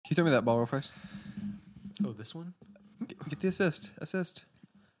you throw me that ball real fast? Oh, this one? Get the assist.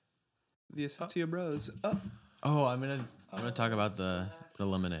 The assist to your bros. Oh, I'm gonna talk about the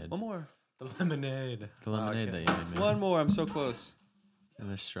lemonade. One more. The lemonade. The lemonade that you made me. One more. I'm so close. And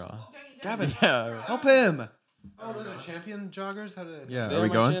the straw. Gavin, Yeah. help him. Oh, those are champion joggers? How did? Yeah. They're Are we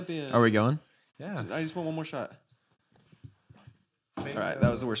my going? champion. Are we going? Yeah. I just want one more shot. All right, that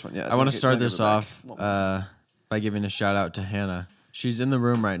was the worst one. Yeah. I want to don't start give this it back. off One more. by giving a shout out to Hannah. She's in the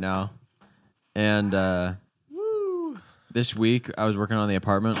room right now, and this week I was working on the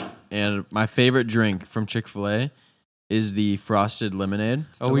apartment, and my favorite drink from Chick-fil-A is the frosted lemonade.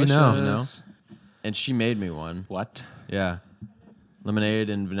 Oh, we know. Delicious. And she made me one. What? Yeah, lemonade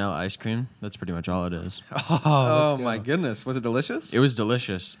and vanilla ice cream. That's pretty much all it is. Oh my goodness, was it delicious? It was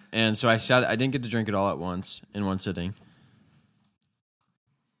delicious, and so I didn't get to drink it all at once in one sitting.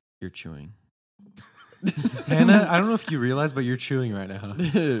 You're chewing. Hannah, I don't know if you realize, but you're chewing right now.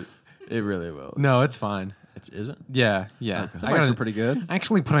 It really will. No, it's fine. Is it? Yeah. The I mics are pretty good.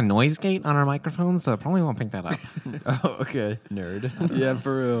 actually put a noise gate on our microphone, so I probably won't pick that up. Oh, okay. Nerd. Yeah,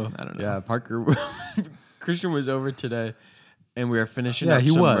 for real. I don't know. Yeah, Parker. Christian was over today, and we were finishing Yeah, up he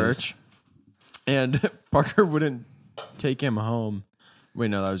some was. merch. And Parker wouldn't take him home. Wait,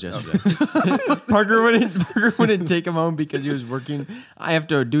 no, that was yesterday. Parker wouldn't take him home because he was working. I have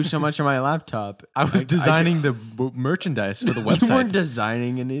to do so much on my laptop. I was designing the merchandise for the website. You weren't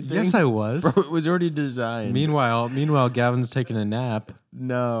designing anything. Yes, I was. Bro, it was already designed. Meanwhile, Gavin's taking a nap,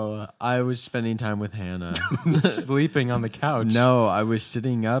 No, I was spending time with Hannah. sleeping on the couch. No, I was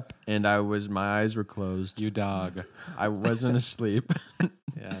sitting up and my eyes were closed. You dog. I wasn't asleep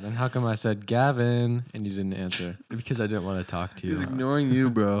Yeah, then how come I said Gavin and you didn't answer? because I didn't want to talk to you. He's ignoring you,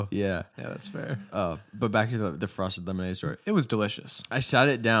 bro. Yeah. Yeah, that's fair. Oh, but back to the frosted lemonade story. It was delicious. I sat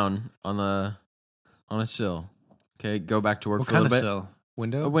it down on a sill. Okay, go back to work What for a kind little of bit. sill?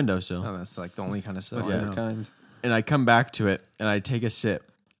 Window? A windowsill. Oh, that's like the only kind of sill. Yeah. I know. Kind. And I come back to it and I take a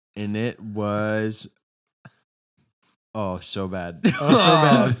sip and it was so bad.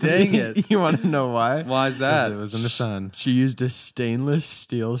 Oh, dang it. You want to know why? Why is 'Cause that? It was in the sun. She used a stainless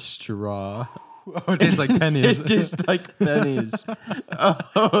steel straw. Oh, it tastes like pennies. It tastes like pennies.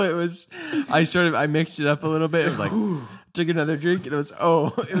 Oh, it was. I mixed it up a little bit. It was like, took another drink, and it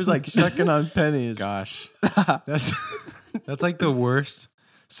was like sucking on pennies. Gosh, that's like the worst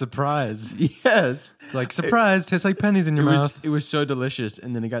surprise. Yes, It's like surprise, tastes like pennies in your mouth. it was so delicious,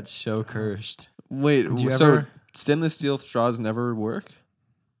 and then it got so cursed. Wait, Do you so ever- stainless steel straws never work?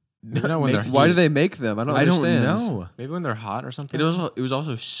 Maybe not when Makes- they're Why do they make them? I don't I don't understand. know. maybe when they're hot or something. It was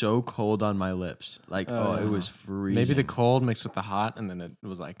also so cold on my lips. Like, it was freezing. Maybe the cold mixed with the hot, and then it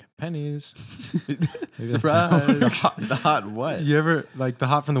was like pennies. Maybe that's Surprise. how it works. the hot what? You ever like the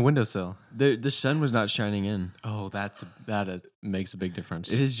hot from the windowsill? The sun was not shining in. Oh, makes a big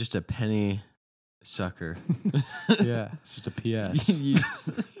difference. It is just a penny sucker. Yeah, it's just a PS.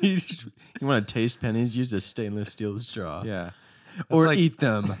 you want to taste pennies? Use a stainless steel straw. Yeah, Or like eat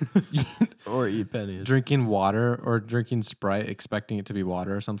them. Or eat pennies. drinking water or drinking Sprite, expecting it to be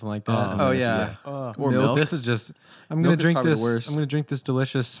water or something like that. and then Oh, it's yeah. just like, Or milk. milk. This is just. I'm Milk gonna is drink probably the this. worst. I'm gonna drink this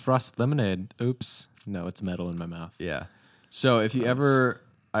delicious frosted lemonade. Oops, no, it's metal in my mouth. Yeah. So if you ever,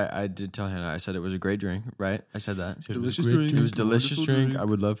 I did tell Hannah, I said it was a great drink, right? I said that. Delicious drink. It was a delicious Wonderful drink. drink. I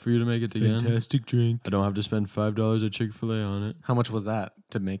would love for you to make it again. Fantastic drink. I don't have to spend $5 at Chick-fil-A on it. How much was that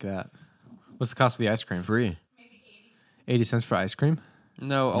to make that? What's the cost of the ice cream? Free. 80 cents for ice cream.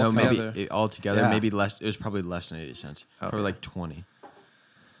 No, No, altogether. maybe altogether, Yeah. maybe less. It was probably less than 80 cents. Oh, Probably yeah. like 20.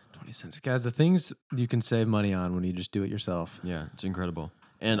 20 cents, guys. The things you can save money on when you just do it yourself. Yeah, it's incredible.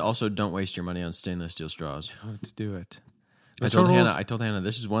 And also, don't waste your money on stainless steel straws. How to do it? I told Hannah,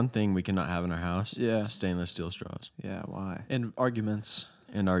 this is one thing we cannot have in our house. Yeah. Stainless steel straws Yeah, why? And arguments.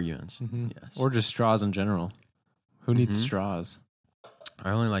 and arguments. Mhm. Yes. Or just straws in general. Who needs Mhm. straws?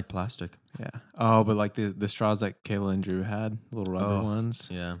 I only like plastic. Yeah. Oh, but like the straws that Kayla and Drew had, little rubber Oh. ones.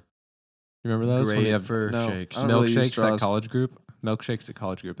 Yeah. You remember those? When Great you have for No. shakes. I don't really use milkshakes at straws. college group. Milkshakes at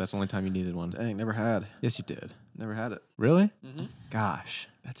college group. That's the only time you needed one. Dang, never had. Yes, you did. Never had it. Really? Mm-hmm. Gosh,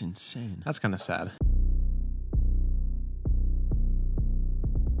 That's insane. that's kind of sad.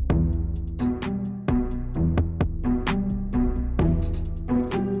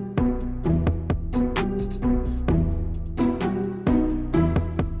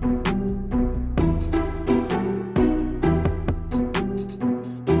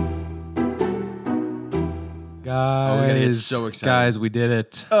 Guys, we gotta get so excited. Guys, we did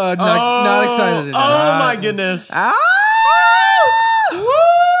it. Not excited enough. Oh my goodness. Ah!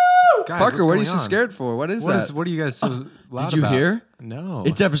 Parker, what are you what's so going on? scared for? What is What that? is? What are you guys so loud Did you about? hear? No.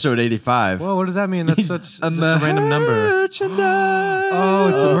 It's episode 85. Whoa, what does that mean? That's such just a random number. Merchandise. Oh,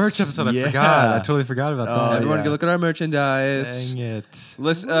 it's the merch episode. yeah. I forgot. I totally forgot about that. Everyone yeah. go look at our merchandise. Dang it.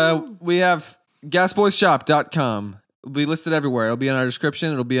 Listen, we have gasboysshop.com. It'll be listed everywhere. It'll be in our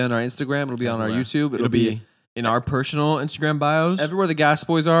description. It'll be on our Instagram. It'll be on our Everywhere. YouTube. It'll be in our personal Instagram bios. everywhere the Gas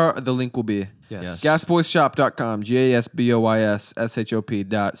Boys are. The link will be Yes. gasboysshop.com.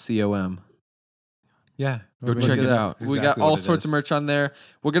 gasboysshop.com. Yeah. Go Look check at it that. out. We got Exactly all what it sorts is. of merch on there.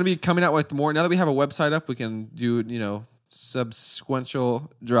 We're going to be coming out with more. Now that we have a website up, we can do, subsequential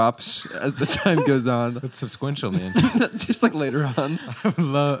drops as the time goes on. What's subsequential mean? Just like later on.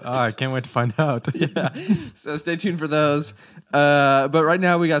 I can't wait to find out. Yeah. So stay tuned for those. But right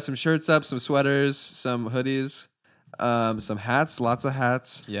now we got some shirts up, some sweaters, some hoodies, some hats, lots of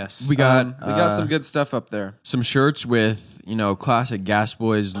hats. Yes. We got some good stuff up there. some shirts with, classic Gas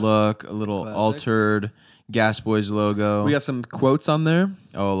Boys look, a little Classic. altered Gas Boys logo. We got some quotes on there.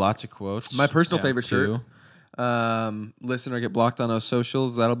 lots of quotes. My personal Yeah, favorite shirt. Listen or get blocked on those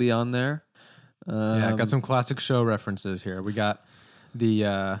socials. That'll be on there. Yeah, got some classic show references here. We got the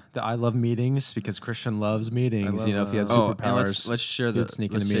I love meetings because Christian loves meetings. love, If he had and superpowers. let's share he the would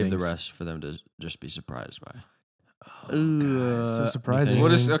sneak let's into save the meetings. rest for them to just be surprised by. So surprising.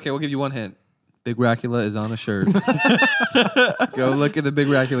 We'll give you one hint. Big Racula is on a shirt. Go look at the Big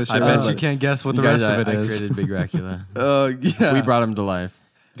Racula shirt. I bet you can't guess what the rest of it I is. created Big Dracula. Oh, yeah. We brought him to life.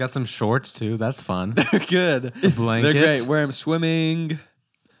 Got some shorts too. That's fun. They're good. Blanket. They're great. Wear them swimming.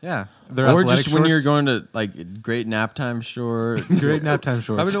 Yeah. They're Or athletic just when you're shorts. going to great nap time short. Great nap time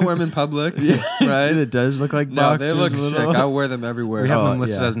shorts. Probably don't wear them in public, right? It does look like No, boxers. they look a sick. little. I wear them everywhere. We have Oh, them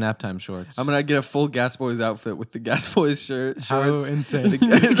listed yeah. as nap time shorts. I'm gonna get a full Gas Boys outfit with the Gas Boys shirt, How shorts, insane. the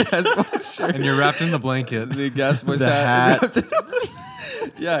Gas Boys shirt, And you're wrapped in the blanket. the Gas Boys The hat.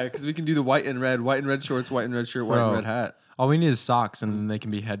 Yeah, because we can do the white and red shorts, white and red shirt, white and Bro. red hat. All we need is socks, and then they can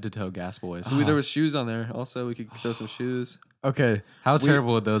be head to toe Gas Boys. There was shoes on there. Also, we could throw some shoes. Okay. How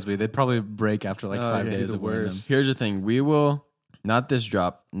terrible would those be? They'd probably break after like Oh, 5 yeah, days the of wearing them. worst. Here's the thing. We will, not this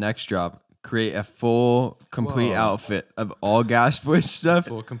drop, next drop, create a full, complete Whoa. outfit of all Gas Boys stuff.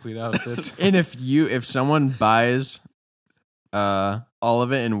 Full complete outfit. And if someone buys all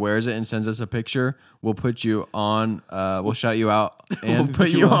of it and wears it and sends us a picture, we'll put you on. We'll shout you out and We'll put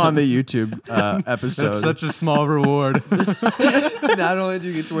you on the YouTube episode. That's such a small reward. Not only do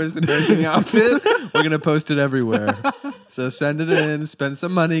you get to wear this embarrassing outfit, we're gonna post it everywhere. So send it in, spend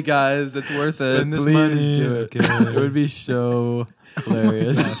some money, guys. It's worth Spend it. this Please money. do it. Okay. It would be so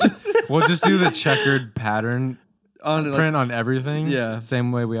hilarious. We'll just do the checkered pattern On like, print on everything. Yeah.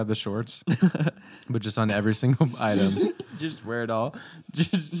 Same way we have the shorts, but just on every single item. Just wear it all,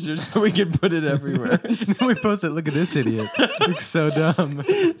 just so we can put it everywhere. And then we post it. Look at this idiot. Looks so dumb.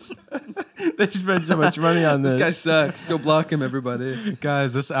 They spend so much money on this. this guy sucks. Go block him, everybody.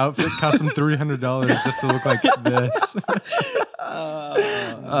 Guys, this outfit cost them $300 just to look like this.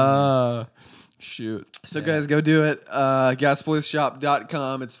 Shoot. So guys, go do it.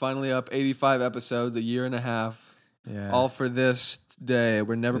 Gasboysshop.com. It's finally up. 85 episodes, a year and a half. Yeah. All for this day.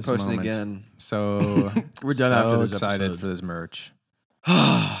 We're never This posting moment. again. So We're done so after this excited episode. for this merch.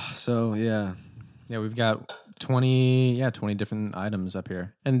 So yeah. Yeah, we've got 20 different items up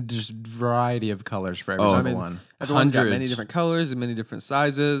here. And just variety of colors for every Oh, single I mean, one. Everyone's got many Hundreds. different colors and many different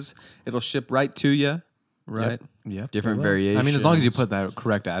sizes. It'll ship right to you. Right. Yep. Different it will. I mean, as long as you variations. put that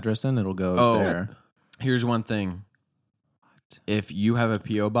correct address in, it'll go Oh. there. Here's one thing. If you have a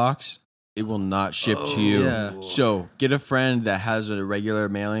P.O. box, it will not ship to you. yeah. So get a friend that has a regular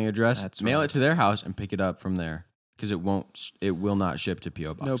mailing address, That's mail right. it to their house, and pick it up from there. Because it will not ship to P.O.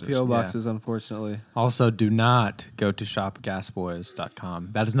 No boxes. PO boxes, unfortunately. Also, do not go to shopgasboys.com.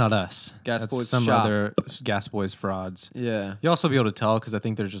 That is not us. Gas That's Boys some shop. other Gas Boys frauds. Yeah. You'll also be able to tell because I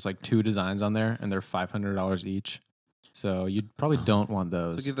think there's just like 2 designs on there and they're $500 each. So you probably don't want So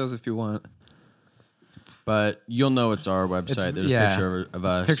those. get those if you want. But you'll know it's our website. There's yeah. a picture of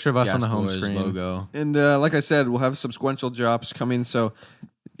us. Picture of us on Gas the home Boys screen. logo. And like I said, we'll have subsequential drops coming. So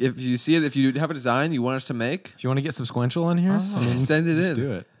if you see it, if you have a design you want us to make, If you want to get some squential on here, send it just in.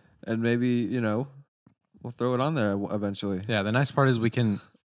 do it. And maybe, we'll throw it on there eventually. Yeah, the nice part is we can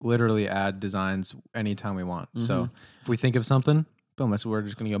literally add designs anytime we want. So Mm-hmm. if we think of something, boom, we're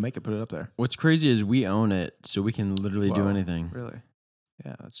just going to go make it, put it up there. What's crazy is we own it, so we can literally do Whoa. anything. Really?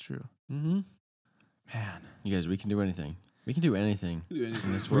 Yeah, that's true. Mm-hmm. Man, You guys, we can do anything. We can do anything in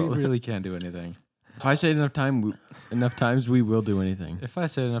this we world. really can't do anything. If I say it enough times, we will do anything. If I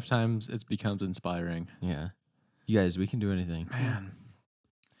say it enough times, it becomes inspiring. Yeah. You guys, we can do anything. Man.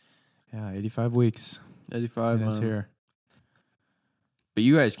 Yeah, 85 weeks. 85 It is man. here. But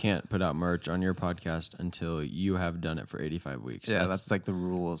you guys can't put out merch on your podcast until you have done it for 85 weeks. Yeah, that's like the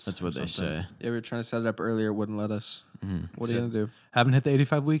rules. That's what they say. Yeah, we were trying to set it up earlier. It wouldn't let us. What are you going to do? Haven't hit the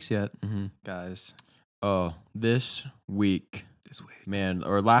 85 weeks yet, guys. Oh, this week, man,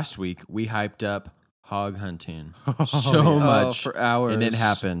 or last week, we hyped up hog hunting so much for hours. and it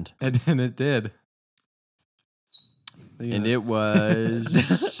happened. And it did. And it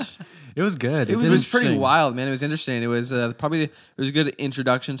was It was good. It was pretty interesting. wild, man. It was interesting. It was probably it was a good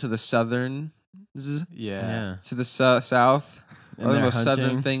introduction to the southern, Yeah. to the south. And Or the their most southern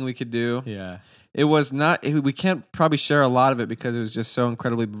hunting. thing we could do. Yeah. It was not. We can't probably share a lot of it because it was just so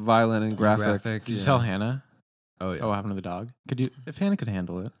incredibly violent and graphic. Did you tell Hannah? Oh, yeah. Oh, what happened to the dog? Could you, if Hannah could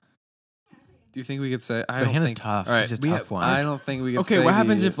handle it? Do you think we could say? I But don't Hannah's think, tough. All right, She's a we tough have- one. I don't think we could. Okay, say what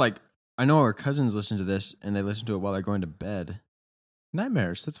happens the- if, like, I know our cousins listen to this and they listen to it while they're going to bed?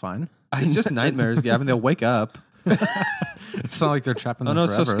 Nightmares. That's fine. It's just nightmares, Gavin? They'll wake up. It's not like they're trapped in Oh them no,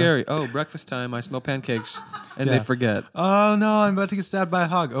 it's so forever. scary. Oh, breakfast time. I smell pancakes, and Yeah. they forget. Oh no, I'm about to get stabbed by a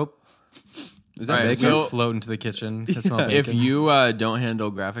hog. Oh, Is that All right, bacon? so- float into the kitchen. To smell If bacon. you don't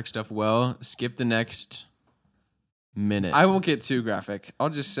handle graphic stuff well, skip the next minute. I won't get too graphic. I'll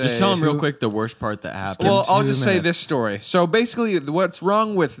just say. Just tell them real quick the worst part that happened. Well, I'll 2 just say minutes. this story. So basically, what's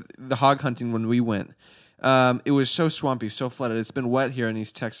wrong with the hog hunting when we went? It was so swampy, so flooded. It's been wet here in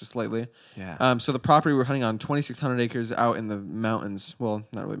East Texas lately. Yeah. So the property we're hunting on, 2,600 acres out in the mountains. Well,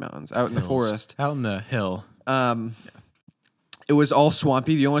 not really mountains, out in the forest. out in the hill. It was all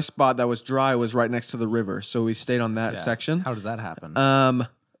swampy. The only spot that was dry was right next to the river. So we stayed on that section. How does that happen?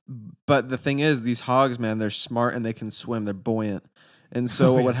 But the thing is, these hogs, man, they're smart and they can swim. They're buoyant. And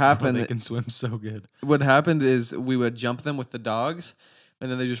so what would happen? They can swim so good. What happened is we would jump them with the dogs, and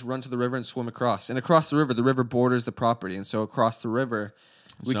then they just run to the river and swim across. And across the river borders the property, and so across the river,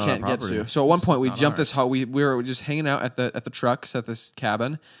 we not our can't get property. to. So at one point, we not jumped ours. this hog. We were just hanging out at the trucks at this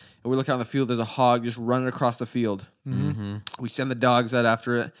cabin, and we look out in the field. There's a hog just running across the field. Mm-hmm. We send the dogs out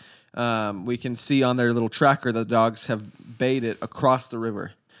after it. We can see on their little tracker that the dogs have bayed it across the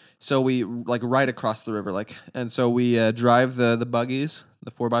river. So we right across the river, and so we drive the buggies, the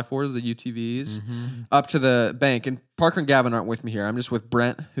 4x4s, the UTVs, up to the bank. And Parker and Gavin aren't with me here. I'm just with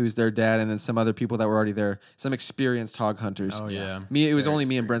Brent, who's their dad, and then some other people that were already there, some experienced hog hunters. Oh yeah. It was only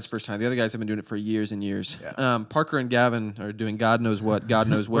me and Brent's first time. The other guys have been doing it for years and years. Parker and Gavin are doing God knows what, God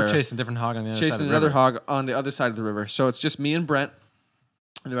knows where. We're chasing different hog on the other side Chasing of the another river. hog on the other side of the river. So it's just me and Brent,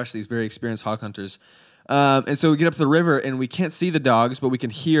 and the rest of these very experienced hog hunters. And so we get up to the river, and we can't see the dogs, but we can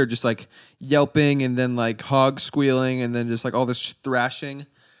hear just like yelping, and then like hogs squealing, and then just like all this thrashing.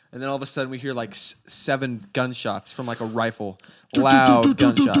 And then all of a sudden we hear like 7 gunshots from like a rifle, loud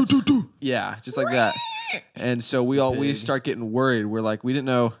gunshots. Yeah, just like that. And so we start getting worried. We're like, we didn't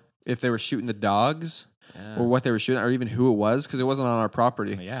know if they were shooting the dogs or what they were shooting, or even who it was, because it wasn't on our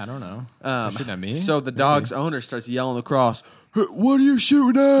property. Yeah, I don't know. They're shooting at me. So the dog's owner starts yelling across, "Hey, what are you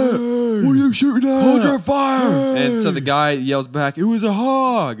shooting at? What are you shooting at? Hold your fire!" And so the guy yells back, "It was a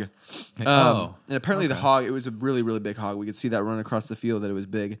hog." And apparently the hog, it was a really, really big hog. We could see that running across the field, that it was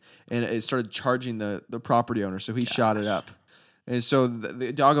big. And it started charging the property owner, so he shot it up. And so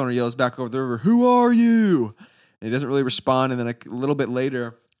the dog owner yells back over the river, "Who are you?" And he doesn't really respond. And then a little bit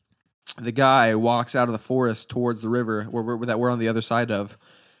later, the guy walks out of the forest towards the river that we're on the other side of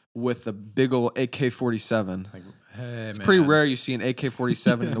with a big old AK-47. Hey, It's pretty rare you see an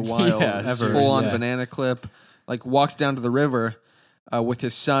AK-47 in the wild. Yeah, It's ever. full-on Yeah. banana clip. Like walks down to the river with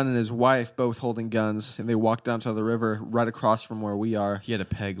his son and his wife both holding guns, and they walk down to the river right across from where we are. He had a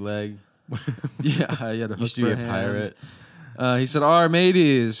peg leg. Yeah, he had a Used to be a pirate. He said, "Our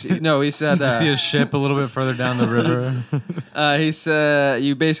mateys." He said. You see a ship a little bit further down the river. He said,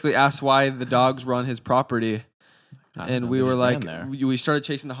 "You basically asked why the dogs were on his property." And we were like, there. we started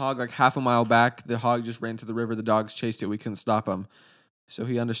chasing the hog like half a mile back. The hog just ran to the river. The dogs chased it. We couldn't stop him. So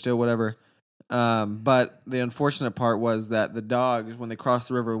he understood whatever. But the unfortunate part was that the dogs, when they crossed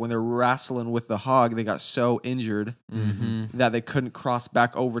the river, when they're wrestling with the hog, they got so injured that they couldn't cross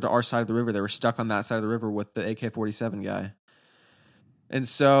back over to our side of the river. They were stuck on that side of the river with the AK-47 guy. And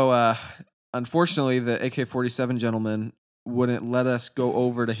so, unfortunately, the AK-47 gentleman wouldn't let us go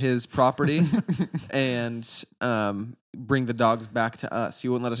over to his property and bring the dogs back to us. He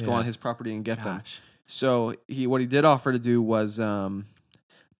wouldn't let us go Yeah. on his property and get them. Gosh. So what he did offer to do was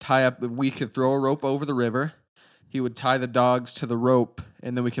tie up. We could throw a rope over the river. He would tie the dogs to the rope,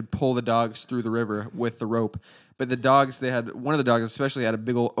 and then we could pull the dogs through the river with the rope. But the dogs, one of the dogs especially had a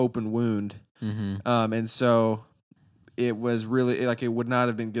big old open wound, and so it was really like it would not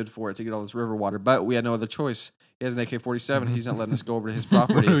have been good for it to get all this river water. But we had no other choice. He has an AK-47. He's not letting us go over to his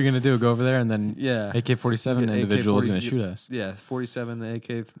property. What are we gonna do? Go over there and then Yeah. AK-47 Get individual is AK-40 gonna shoot us. Yeah, 47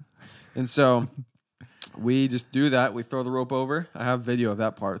 AK. And so we just do that. We throw the rope over. I have video of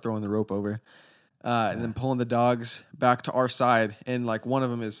that part, throwing the rope over. And then pulling the dogs back to our side. And like one of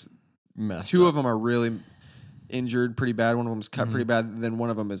them is, two of them are really injured pretty bad. One of them is cut pretty bad. And then one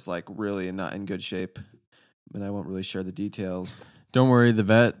of them is like really not in good shape. And I won't really share the details. Don't worry, the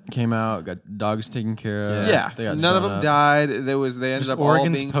vet came out, got dogs taken care of. Yeah, They got none of sewn them up. died. They ended Just up all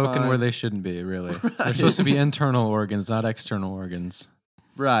organs being poking fine. where they shouldn't be. Really, they're supposed to be internal organs, not external organs.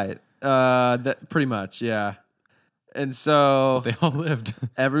 Right. That pretty much, yeah. And so They all lived.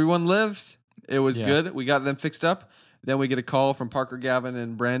 everyone lived. It was Yeah. good. We got them fixed up. Then we get a call from Parker, Gavin,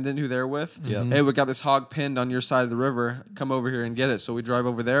 and Brandon, who they're with. Yep. Hey, we got this hog pinned on your side of the river. Come over here and get it. So we drive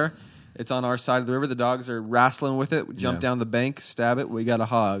over there. It's on our side of the river. The dogs are wrestling with it. We jump Yeah. down the bank, stab it. We got a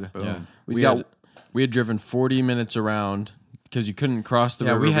hog. Yeah. We got We had driven 40 minutes around because you couldn't cross the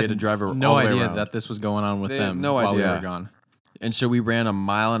river. we had to drive no all the way idea around. that this was going on with They had them no while we idea. were gone. And so we ran a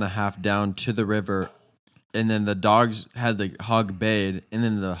mile and a half down to the river, and then the dogs had the hog bayed, and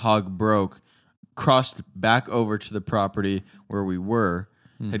then the hog broke, crossed back over to the property where we were,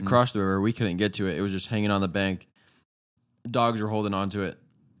 had crossed the river. We couldn't get to it. It was just hanging on the bank. Dogs were holding on to it.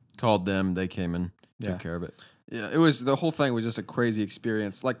 Called them. They came and Yeah. took care of it. Yeah, it was the whole thing was just a crazy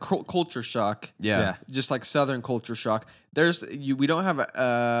experience, like culture shock. Yeah. Just like Southern culture shock. We don't have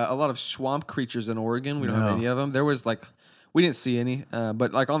a lot of swamp creatures in Oregon. We don't have No. any of them. There was like we didn't see any,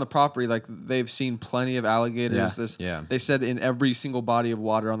 but like on the property, like they've seen plenty of alligators. Yeah. They said in every single body of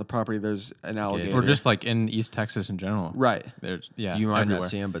water on the property, there's an alligator. Or just like in East Texas in general. right. There's you You might everywhere. not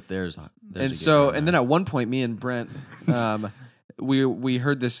see them, but there's And a so, gator and then at one point, me and Brent, we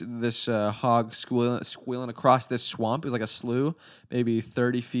heard this hog squealing across this swamp. It was like a slough, maybe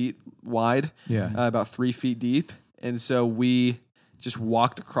 30 feet wide, Yeah. about 3 feet deep. And so we just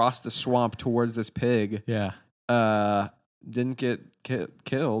walked across the swamp towards this pig. Yeah. Didn't get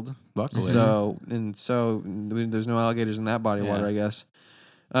killed. Luckily. So there's no alligators in that body of water, Yeah. I guess.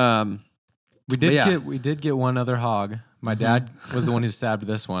 We did yeah. get one other hog. My dad was the one who stabbed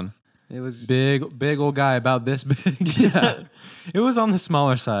this one. It was Big old guy about this big. Yeah. It was on the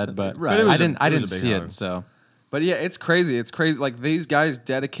smaller side, but Right. But it was I a didn't big see hog. it, so But yeah, it's crazy. It's crazy. Like these guys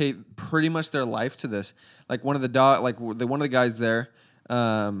dedicate pretty much their life to this. Like one of the guys there, they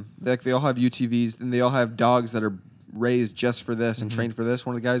all have UTVs and they all have dogs that are raised just for this and trained for this.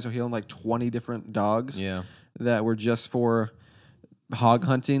 One of the guys, he owned like 20 different dogs. Yeah. That were just for hog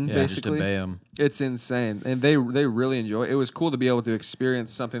hunting. Yeah, just to basically, bay them. it's insane, and they really enjoy it. It was cool to be able to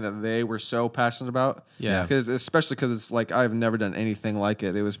experience something that they were so passionate about. Yeah. especially because it's like I've never done anything like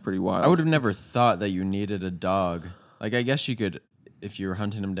it. It was pretty wild. I would have never thought that you needed a dog. Like, I guess you could, if you were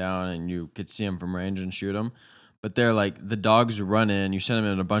hunting them down and you could see them from range and shoot them. But they're like, the dogs run in, you send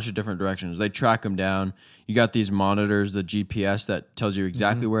them in a bunch of different directions. They track them down. You got these monitors, the GPS that tells you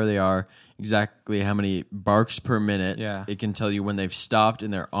exactly where they are, exactly how many barks per minute. Yeah. It can tell you when they've stopped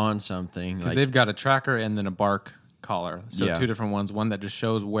and they're on something. because Like, they've got a tracker and then a bark collar. So Yeah. two different ones, one that just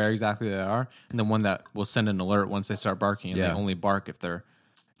shows where exactly they are, and then one that will send an alert once they start barking, and Yeah. they only bark if they're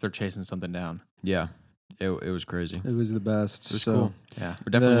chasing something down. yeah, it was crazy. It was the best. It was so, cool. Yeah.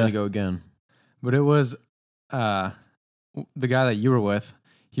 We're definitely The- going to go again. But it was the guy that you were with,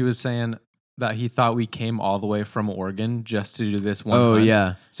 he was saying that he thought we came all the way from Oregon just to do this one Oh, hunt.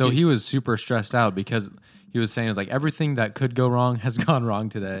 yeah. So he was super stressed out because he was saying it was like everything that could go wrong has gone wrong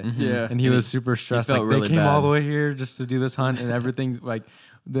today. Yeah. And he was super stressed. felt Like really they came all bad. the way here just to do this hunt and everything's like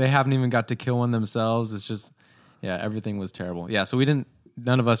they haven't even got to kill one themselves. It's just everything was terrible. Yeah, so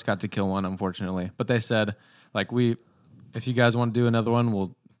none of us got to kill one, unfortunately. But they said, like, if you guys want to do another one,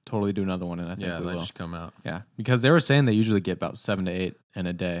 we'll totally do another one, and I think Yeah, we they will. just come out. Yeah, because they were saying they usually get about 7 to 8 in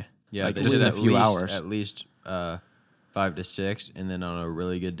a day. Yeah, like they within said a few hours. At least 5 to 6, and then on a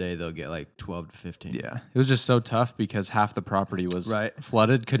really good day they'll get like 12 to 15. Yeah, it was just so tough because half the property was Right.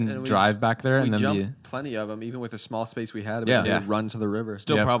 flooded, couldn't And we- drive back there, we and then jumped plenty of them, even with the small space we had. Yeah. They Yeah. would run to the river.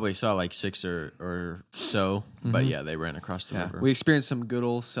 Still Yep. probably saw like 6 or so, but yeah, they ran across the river. We experienced some good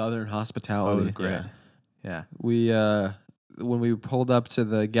old Southern hospitality. Yeah. yeah, We when we pulled up to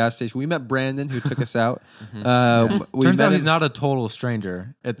the gas station, we met Brandon, who took us out. We turns met out he's him- not a total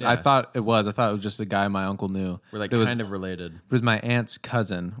stranger. I Yeah. thought it was just a guy my uncle knew. We're like It was, kind of related. It was my aunt's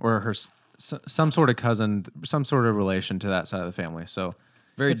cousin or her some sort of cousin, some sort of relation to that side of the family. So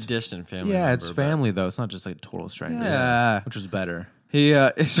Very distant family. yeah, it's member, but- family though. It's not just like total stranger. Yeah. which was better. He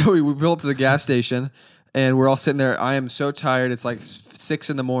so we pulled up to the gas station, and we're all sitting there. I am so tired. It's like 6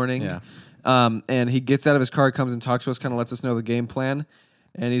 a.m. Yeah. And he gets out of his car, comes and talks to us, kind of lets us know the game plan.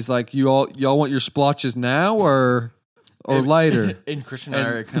 And he's like, y'all want your splotches now or later? And Christian and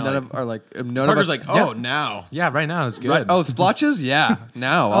I are And kind none of of are like none of Parker's us like, oh, now. Yeah, right now it's good. right, oh, splotches? Yeah,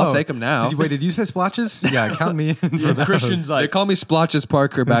 now I'll take them now. Did you say splotches? Yeah, count me in for those. Christian's They like, call me Splotches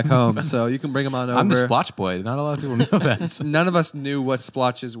Parker back home, so you can bring them on over. I'm the splotch boy. Not a lot of people know that. None of us knew what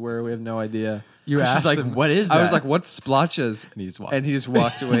splotches were. We have no idea. You Christian's asked like, him. what is that? I was like, "What's splotches?" And he just walked. And he just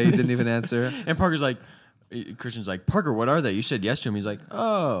walked away. He didn't even answer. and Parker's like, Christian's like, Parker, what are they? You said yes to him. He's like,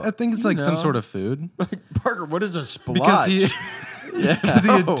 oh. I think it's you like some know. sort of food. Parker, what is a splotch? Because he because he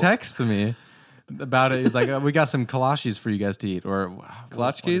had Oh. texted me about it. He's like, we got some kolaches for you guys to eat. Or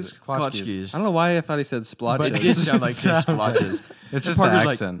Klatschkes? Klatschkes. I don't know why I thought he said splotches. But it did sound like Sounds- splotches. It's And just the Parker's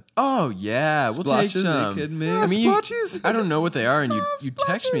accent. like, oh, yeah, we'll take Splotches? Are you some. kidding me? I mean, Splotches? I don't know what they are, and you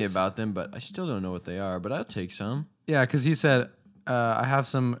text me Splotches? about them, but I still don't know what they are, but I'll take some. Yeah, because he said, I have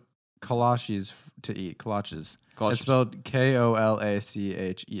some kolaches to eat. Kolaches. Kolaches. It's spelled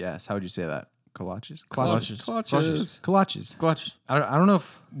Kolaches. How would you say that? Kolaches? Kolaches. Klatches. Kolaches. Klatsch. I don't know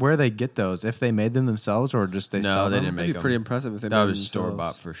where they get those. If they made them themselves or just they No, sell they them. didn't make That'd be them. pretty impressive if they That made was them store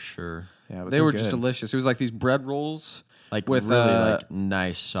themselves. bought for sure. Yeah, but They they're were just good. delicious. It was like these bread rolls. Like With, really uh, like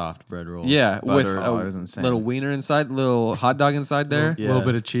nice soft bread rolls. Yeah, with Butter. Oh, it was insane. little wiener inside, little hot dog inside there, Yeah. A little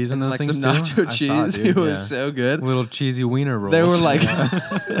bit of cheese in and those like things some too. nacho I saw cheese. dude. It was Yeah. so good. Little cheesy wiener rolls. They were like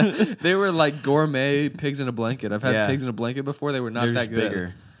they were like gourmet pigs in a blanket. I've had Yeah. pigs in a blanket before. They were not They're that just good.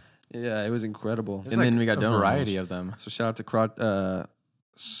 bigger. Yeah, it was incredible. There's and then we got a donut variety rolls. of them. So shout out to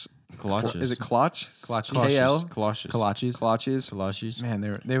Kolaches. Is it Klotch? Kolaches. KL? Kolaches. Kolaches. Klotches. Kolaches. Man,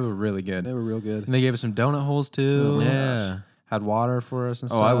 they were really good. They were real good. And they gave us some donut holes too. Oh, Yeah. Had water for us and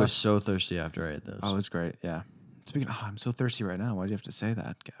Oh, stuff. I was so thirsty after I ate those. Oh, it was great. Yeah. Speaking of, I'm so thirsty right now. Why do you have to say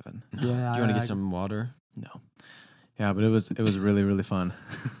that, Gavin? Do you want to get some water? No. Yeah, but it was really, really fun.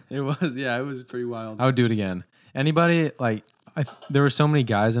 It was, yeah, it was pretty wild. I would do it again. Anybody, like, there were so many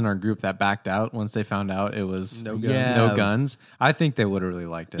guys in our group that backed out once they found out it was No guns. Yeah. no guns. I think they would have really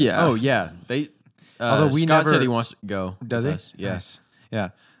liked it. Yeah. Oh yeah. They. Although we Scott never- said he wants to go. Does with he? us. Yes. Nice. Yeah.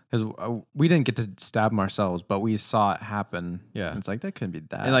 Because we didn't get to stab them ourselves, but we saw it happen. Yeah. And it's like, that couldn't be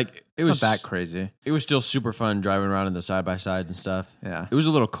that. And like it it's was not that crazy. It was still super fun driving around in the side by sides and stuff. Yeah. It was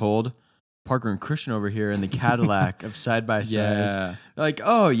a little cold. Parker and Christian over here in the Cadillac of side by sides. Yeah. Like,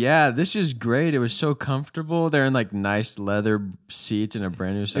 oh yeah, this is great. It was so comfortable. They're in like nice leather seats and a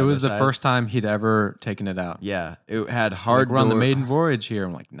brand new. It was the side-by-side. first time he'd ever taken it out. Yeah, it had hard. Like, we're on the door- maiden voyage here.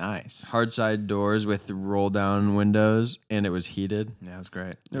 I'm like, nice. hard side doors with roll down windows, and it was heated. Yeah, it was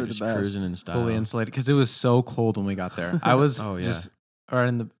great. They were the Just best. cruising in style. Fully insulated because it was so cold when we got there. I was Oh, yeah. just right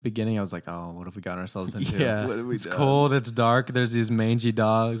in the beginning. I was like, oh, what have we gotten ourselves into? Yeah. What did we It's do? cold. It's dark. There's these mangy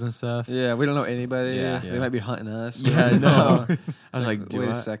dogs and stuff. Yeah, we don't know anybody. Yeah. They Yeah. might be hunting us. Yeah, I know. I was like, wait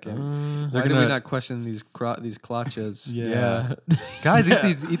a second. Why They're did we gonna- not question these clutches? Yeah. Guys,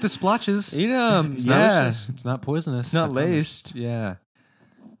 eat the splotches. Eat them. It's Yeah. delicious. It's not poisonous. It's not I promise. laced. Yeah.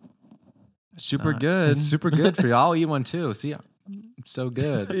 super good. It's super good for you. I'll eat one too. See, I'm so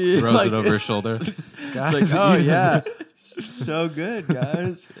good. Yeah, Throws like- it over his shoulder. It's Guys, like, oh eat it. yeah, so good,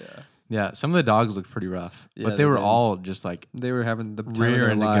 guys. Yeah, some of the dogs looked pretty rough, Yeah, but they they were did. all just like They were having the time of their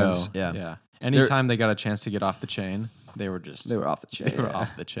rearing to lives. go. Yeah. yeah. Anytime they got a chance to get off the chain, they were just They were off the chain. they were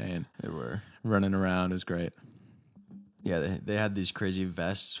off the chain, They were. running around. It was great. Yeah, they had these crazy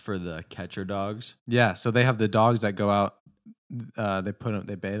vests for the catcher dogs. Yeah, so they have the dogs that go out.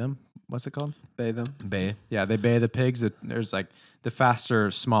 They bay them. What's it called? Bathe them. Bay. Yeah, they bay the pigs. There's like the faster,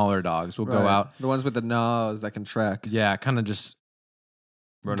 smaller dogs will go Right. out. The ones with the nose that can track. Yeah, kind of just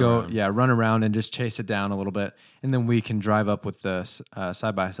Run go. around. Yeah, run around and just chase it down a little bit, and then we can drive up with the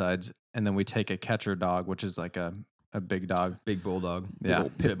side by sides, and then we take a catcher dog, which is like a big dog, Big bulldog. Yeah.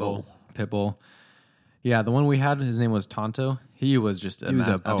 old pit bull. pit bull. Yeah, the one we had, his name was Tonto. He was just He was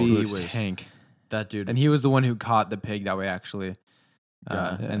a absolute beast. tank, That dude. and he was the one who caught the pig that we actually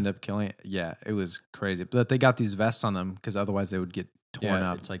Yeah. ended up killing. It. Yeah, it was crazy. But they got these vests on them because otherwise they would get torn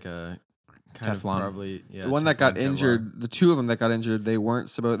up. It's like a kind Teflon. of probably The one that got Teflon, Kevlar. injured, the two of them that got injured, they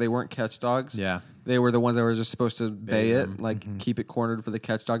weren't catch dogs. Yeah, They were the ones that were just supposed to bay them. it, like keep it cornered for the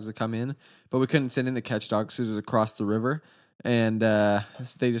catch dogs to come in. But we couldn't send in the catch dogs because it was across the river, and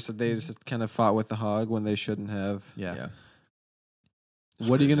they just kind of fought with the hog when they shouldn't have. yeah. Yeah.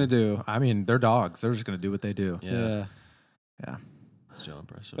 What are you gonna do? I mean, they're dogs. They're just gonna do what they do. Yeah. Yeah. Still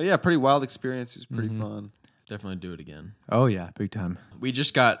impressive. But yeah, pretty wild experience. It was pretty Mhm. fun. Definitely do it again. Oh yeah, big time. We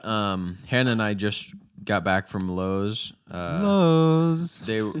just got Hannah and I just got back from Lowe's. Lowe's.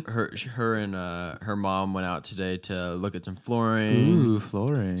 Her and her mom went out today to look at some flooring, Ooh,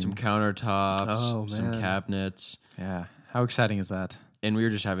 flooring. some countertops, Oh, some man. cabinets. Yeah. How exciting is that? and we were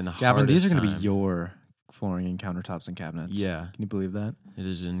just having the Gavin, these are going going to be your flooring and countertops and cabinets. Yeah, Can you believe that? it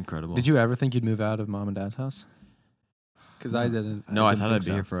is incredible. Did you ever think you'd move out of mom and dad's house? Because I didn't. No, I didn't thought think I'd be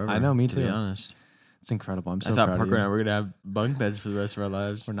so. here forever. I know, me To be too. honest, It's incredible. I'm so I thought proud Parker of and I you. were going to have bunk beds for the rest of our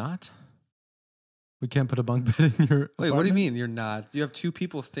lives. We're not? We can't put a bunk bed in your Wait, what do you apartment? mean you're not? You have 2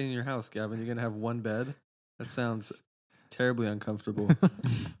 people staying in your house, Gavin. You're gonna have 1 bed. That sounds terribly uncomfortable.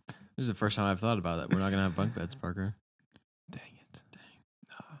 This is the first time I've thought about that. We're not going to have bunk beds, Parker. Dang it.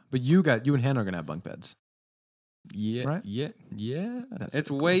 But you and Hannah are going to have bunk beds. Yeah, Right? yeah. That's It's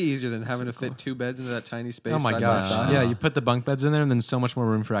so way cool. easier than having So to fit cool. 2 beds into that tiny space. Oh my side by gosh. side. Yeah, you put the bunk beds in there and then so much more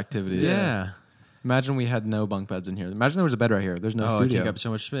room for activities. Yeah. Imagine we had no bunk beds in here. Imagine there was a bed right here. There's no Oh, it studio. take up so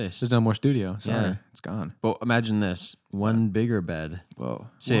much space. There's no more studio. Sorry. Yeah. It's gone. Well, imagine this: one bigger bed, Whoa.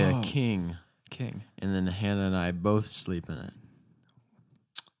 say Whoa. a king, King. and then Hannah and I both sleep in it.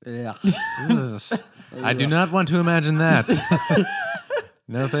 Yeah. I do not want to imagine that.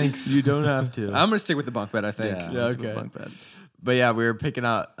 No thanks. You don't have to. I'm gonna stick with the bunk bed. I think. Yeah, Yeah, let's go okay. bunk bed. But yeah, we were picking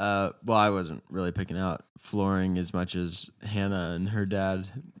out. Well, I wasn't really picking out flooring as much as Hannah and her dad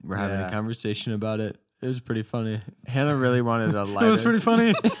were having Yeah. a conversation about it. It was pretty funny. Hannah really wanted a lighter. It was pretty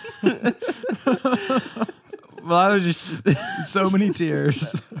funny. Well, I was just So many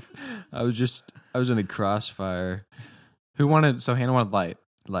tears. I was in a crossfire. Who wanted? So Hannah wanted light.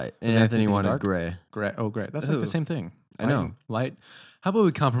 Light. Is And anything Anthony wanted dark? gray. Gray. Oh, gray. That's like Ooh. the same thing. I know. Light. Light. How about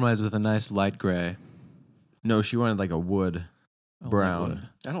we compromise with a nice light gray? No, she wanted like a wood Oh, brown. light wood.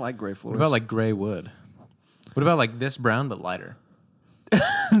 I don't like gray floors. What about like gray wood? What about like this brown but lighter?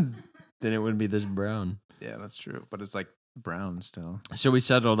 Then it wouldn't be this brown. Yeah, that's true. But it's like brown still. So we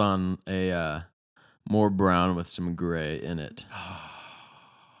settled on a more brown with some gray in it.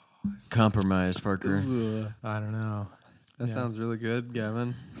 Compromise, Parker. Ugh. I don't know. That Yeah. sounds really good,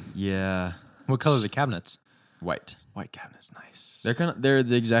 Gavin. Yeah, What color are the cabinets? white. White cabinets, nice. They're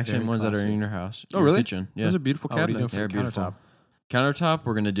the exact Very same ones that are classy. in your house. Oh, your really? Kitchen. Yeah. Those are beautiful Oh, what are you doing cabinets. for They're the beautiful. countertop? Countertop,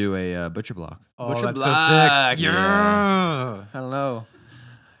 we're gonna do a butcher block. Oh, Butcher that's block. so sick. Yeah. I don't know.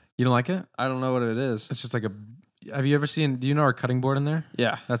 You don't like it? I don't know what it is. It's just like a. Have you ever seen? Do you know our cutting board in there?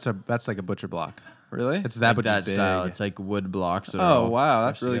 Yeah. That's like a butcher block. Really? It's that, Like but that just big. style. It's like wood blocks. That are Oh all wow,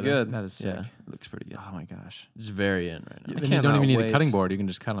 that's pushed really together. good. That is sick. Yeah, it looks pretty good. Oh my gosh. It's very in right now. Then you don't cannot even need wait. a cutting board. You can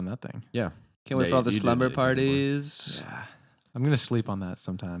just cut on that thing. Yeah, Can't wait Yeah, for all the you do slumber need a cutting board. parties. Yeah. I'm gonna sleep on that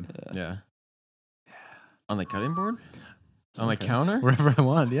sometime. yeah. On the cutting board, on the Okay. counter. Wherever I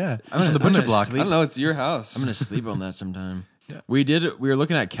want. Yeah. I'm on the gonna butcher block. I don't know. It's your house. I'm gonna sleep on that sometime. Yeah. We were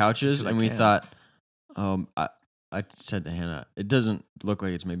looking at couches, 'Cause I and we can. thought, I said to Hannah, it doesn't look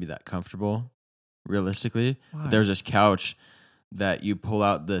like it's maybe that comfortable, realistically. Why? But there's this couch that you pull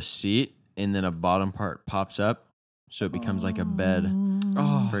out the seat, and then a bottom part pops up, so it becomes like a bed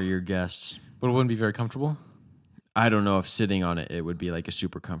Oh. for your guests. But it wouldn't be very comfortable. I don't know if sitting on it would be like a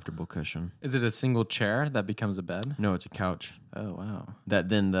super comfortable cushion. Is it a single chair that becomes a bed? No, it's a couch Oh wow. that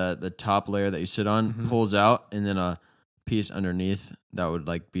then the top layer that you sit on Mhm. pulls out, and then a piece underneath that would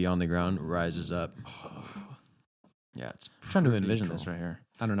like be on the ground rises up. Yeah, it's I'm trying to pretty envision cool. this right here.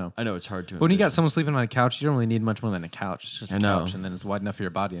 I don't know. I know it's hard to. But when you got envision. someone sleeping on a couch, you don't really need much more than a couch. It's just a I know. couch, and then it's wide enough for your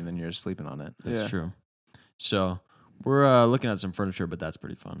body, and then you're just sleeping on it. That's Yeah. true. So we're looking at some furniture, but that's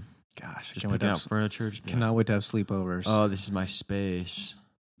pretty fun. Gosh, Just can't wait picking to out have, furniture. Just be like, cannot wait to have sleepovers. oh, this is my space.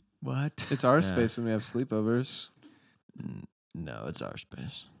 What? It's our Yeah. space when we have sleepovers. No, it's our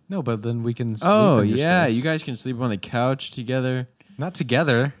space. No, but then we can. Sleep Oh in your yeah, space. you guys can sleep on the couch together. not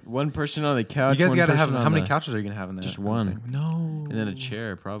together. One person on the couch. You guys one got to have. person How on many the- couches are you gonna have in there? Just I don't one. think. No. And then a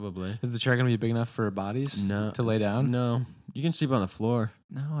chair, probably. Is the chair gonna be big enough for bodies? No, To lay down? No, you can sleep on the floor.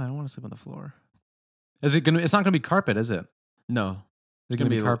 No, I don't want to sleep on the floor. Is it gonna? It's not gonna be carpet, is it? No, Is it gonna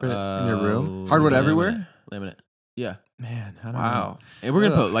be carpet in your room? Hardwood laminate. everywhere? Laminate. Yeah, Man, I don't Wow. and we're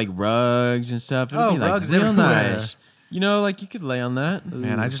gonna Ugh. put like rugs and stuff. It'll Oh, be, like, rugs real everywhere. nice. You know, like you could lay on that. know.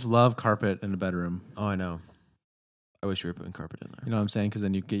 Man, I just love carpet in the bedroom. Oh, I know. I wish we were putting carpet in there. You know what I'm saying? Because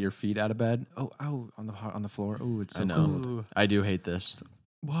then you get your feet out of bed. Oh, on the floor. Oh, it's so I know. cold. I do hate this.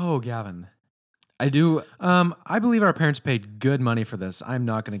 Whoa, Gavin. I do. I believe our parents paid good money for this. I'm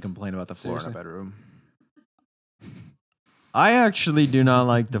not going to complain about the floor in Seriously? our bedroom. I actually do not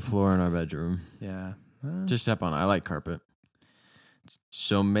like the floor in our bedroom Yeah. to step on. I like carpet.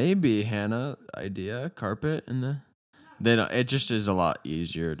 So maybe Hannah idea carpet in the. Then it just is a lot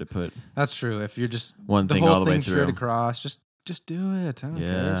easier to put That's true. If you're just one the thing whole all the way thing straight through. across, just do it. I don't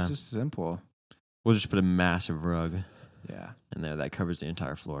care. Yeah. It's just simple. We'll just put a massive rug Yeah. in there that covers the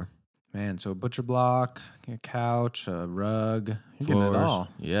entire floor. Man, so a butcher block, a couch, a rug. You're getting it Floors. all.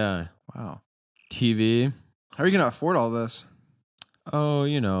 Yeah. Wow. TV. How are you gonna afford all this? Oh,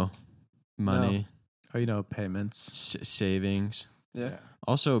 you know, money, Oh, payments. savings. Yeah.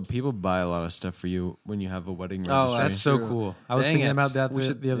 Also, people buy a lot of stuff for you when you have a wedding registry. Oh, That's so true. cool. I was Dang thinking it. about that We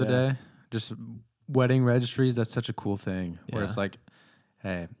should- the other yeah. day. Just wedding registries. That's such a cool thing. Where Yeah. it's like,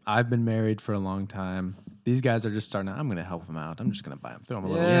 hey, I've been married for a long time. These guys are just starting out. I'm going to help them out. I'm just going to buy them, throw them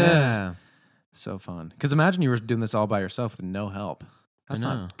a little. Yeah. yeah. So fun. Because imagine you were doing this all by yourself with no help. That's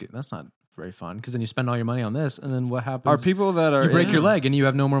know. not good. That's not very fun. Because then you spend all your money on this, and then what happens? Are people that are you break in- your leg, and you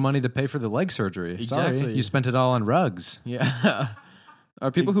have no more money to pay for the leg surgery. Sorry, Exactly. you spent it all on rugs. Yeah. Are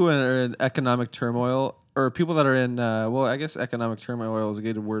people who are in economic turmoil, or people that are in, well, I guess economic turmoil is a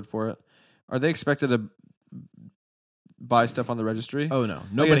good word for it. Are they expected to buy stuff on the registry? Oh no,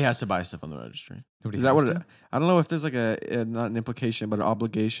 nobody it's- has to buy stuff on the registry. Nobody is that has what? to. I don't know if there's like a not an implication, but an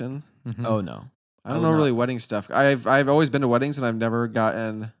obligation. Mhm. Oh no, I don't Oh, know no. really wedding stuff. I've always been to weddings and I've never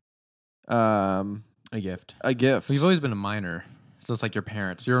gotten a gift. a gift. Well, you've always been a minor, so it's like your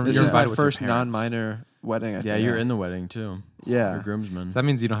parents. You're This you're is my invited with your first parents. non-minor wedding. I Yeah, think. you're in the wedding too. You're Yeah. groomsman. That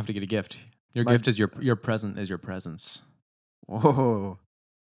means you don't have to get a gift. Your My- gift is your present is your presence. Whoa.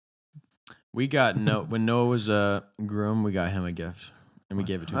 We got when Noah was a groom, we got him a gift, and we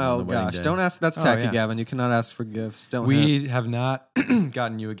gave it to him. on Oh the wedding gosh! day. Don't ask. That's Oh, tacky, yeah. Gavin. You cannot ask for gifts. Don't. We have not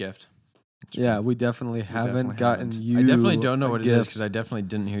gotten you a gift. Yeah, we definitely haven't definitely gotten haven't. you. I definitely don't know a what it is gift. because I definitely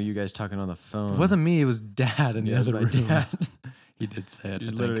didn't hear you guys talking on the phone. It wasn't me. It was Dad in the Yeah, it was other my room. dad. He did say it. He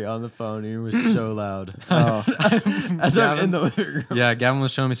was I think. literally on the phone. He was so loud. Oh. As I'm Gavin- in the living room. Yeah, Gavin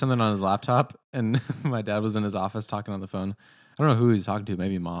was showing me something on his laptop, and my dad was in his office talking on the phone. I don't know who he was talking to,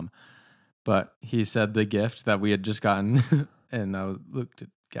 maybe Mom, but he said the gift that we had just gotten, and I looked at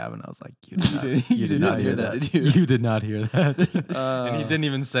Gavin. I was like, "You did not hear that, did you? You did not hear that." And he didn't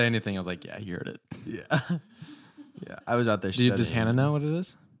even say anything. I was like, "Yeah, he heard it." Yeah. Yeah. I was out there Does studying. Hannah know what it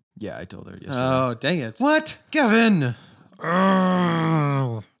is? Yeah, I told her yesterday. Oh, dang it! What, Gavin?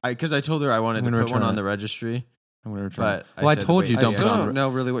 I'm Because I told her I wanted to I'm put gonna one return on it. the registry. gonna return. But it. Well, I said, told wait, you I don't still put it on. don't know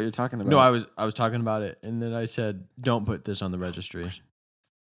really what you're talking about. No, I was talking about it, and then I said, "Don't put this on the registry."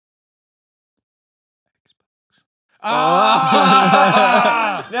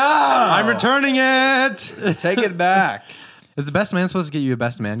 Ah! No, I'm returning it. Take it back. Is the best man supposed to get you a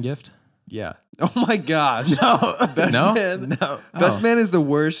best man gift? Yeah. Oh my gosh! No. Best No? man. No. Best Oh. man is the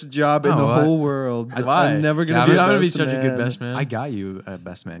worst job in Oh, the what? whole world. Why? I'm never gonna Yeah, be. Dude, a I'm gonna be best such a good man. best man. I got you a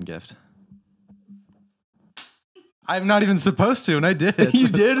best man gift. I'm not even supposed to, and I did it. You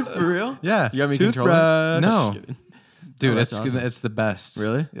did for real? Yeah. You got me Toothbrush. controller? No. Just kidding. Dude, Oh, that's it's awesome. it's the best.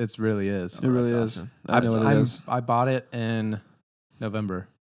 Really? It really is. It really that's is. awesome. I know what it is. I bought it in November.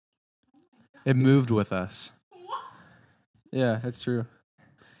 It moved with us. Yeah, that's true.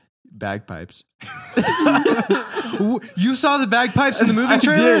 Bagpipes. You saw the bagpipes in the movie I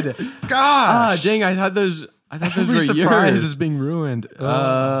trailer? did. Gosh. Ah, dang! I thought those. I thought those Every were surprise yours. is being ruined.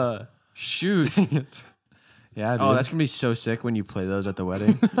 Shoot. Yeah, dude. Oh, that's gonna be so sick when you play those at the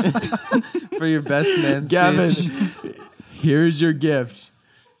wedding. For your best man speech. Gavin, here's your gift.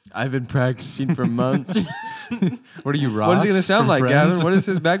 I've been practicing for months. What are you, Ross? What is it going to sound from like, Friends? Gavin? What is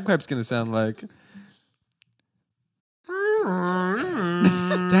his bagpipes going to sound like?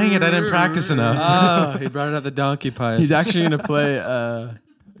 Dang it, I didn't practice enough. Oh, he brought out the donkey pipes. He's actually gonna play.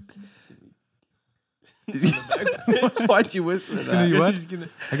 Why'd you whisper that? gonna be what? He's gonna-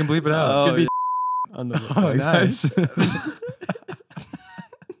 I can bleep it out. Oh, gonna be yeah. on the Oh, bagpipes. nice.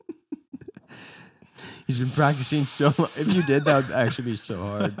 He's been practicing so much. If you did, that would actually be so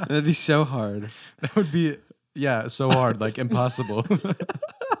hard. That'd be so hard. That would be, yeah, so hard, like impossible.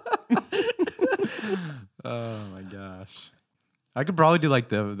 Oh my gosh. I could probably do like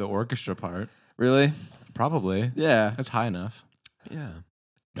the orchestra part. Really? Probably. Yeah. That's high enough. Yeah.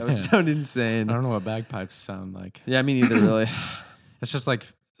 That would Yeah. sound insane. I don't know what bagpipes sound like. Yeah, me neither, really. It's just like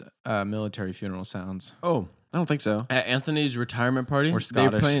military funeral sounds. Oh, I don't think so. at Anthony's retirement party, Or they were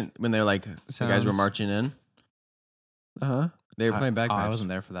Scottish playing when they're like the guys were sounds. marching in. Uh-huh. They were playing bagpipes. I wasn't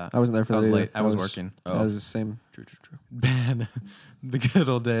there for that. I wasn't there for I that was either. late. I was working. That was the same. True. Man, the good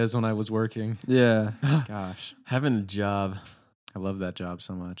old days when I was working. Yeah. Gosh, Having a job. I love that job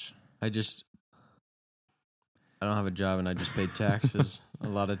so much. I don't have a job and I just pay taxes. A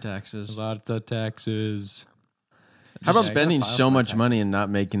lot of taxes. Lots of taxes. How about Yeah, I gotta spending file so for my much money taxes. and not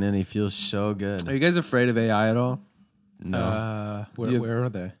making any feels so good? Are you guys afraid of AI at all? No. You- Where are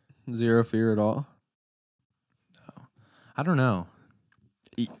they? Zero fear at all? I don't know.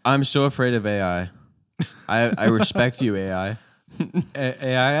 I'm so afraid of AI. I respect you, AI. I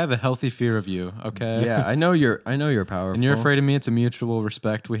have a healthy fear of you. Okay. Yeah, I know you're powerful. And you're afraid of me. It's a mutual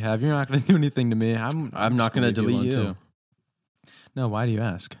respect we have. You're not going to do anything to me. I'm not just gonna leave delete alone, you. too. No, why do you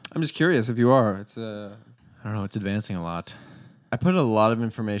ask? I'm just curious if you are. It's I don't know. It's advancing a lot. I put a lot of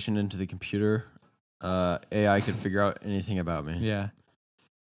information into the computer AI could figure out anything about me. Yeah.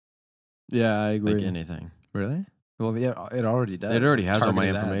 Yeah, I agree. Like anything. Really? Well, yeah, it already does. It already has all my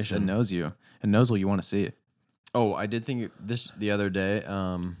Targeted ads. information. It knows you. It knows what you want to see. Oh, I did think this the other day.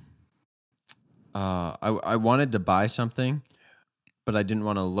 I wanted to buy something, but I didn't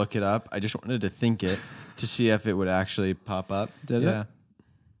want to look it up. I just wanted to think it to see if it would actually pop up. Did Yeah. it?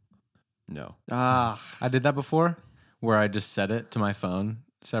 No. Ah, I did that before where I just said it to my phone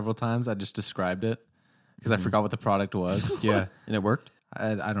several times. I just described it because I forgot what the product was. Yeah, and it worked.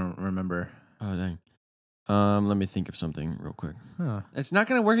 I don't remember. Oh dang. Let me think of something real quick. Huh. it's not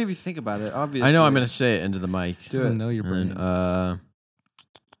gonna work if you think about it. Obviously, I know I'm gonna say it into the mic. Doesn't know your brain. And,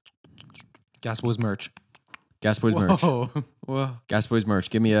 Gas Boys merch. Gas Boys merch. Whoa. Well, Gas Boys merch.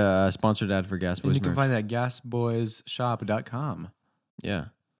 Give me a sponsored ad for Gas And Boys you can merch. find it at gasboysshop.com. Yeah.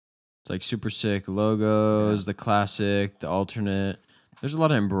 It's like super sick logos, the classic, the alternate. There's a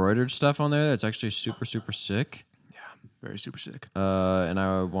lot of embroidered stuff on there that's actually super, super sick. Very super sick. And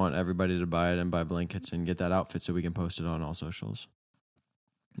I want everybody to buy it and buy blankets and get that outfit so we can post it on all socials.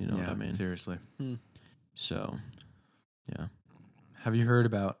 You know what I mean? Seriously. So, yeah. Have you heard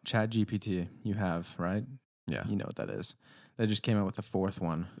about ChatGPT? You have, right? Yeah. You know what that is. They just came out with the fourth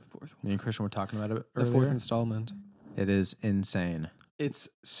one. Me and Christian were talking about it the earlier. fourth installment. It is insane. It's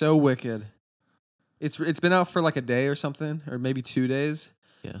so wicked. It's been out for like a day or something, or maybe 2 days.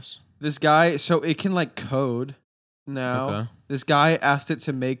 Yes. This guy, so it can like code now. Okay. This guy asked it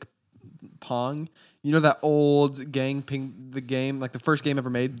to make Pong. You know that old the game, like the first game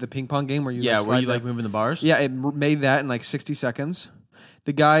ever made, the ping pong game where you Yeah, like, where you slide like moving the bars? Yeah, it made that in like 60 seconds.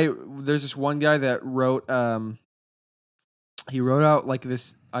 The guy, there's this one guy that wrote, he wrote out like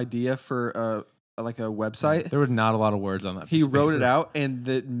this idea for like a website. There were not a lot of words on that. He piece of wrote it paper. out and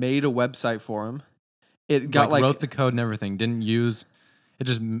it made a website for him. It got like wrote the code and everything. Didn't use. It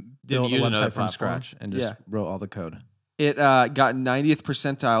just built a use another website from platform? scratch and just Yeah. wrote all the code. it got 90th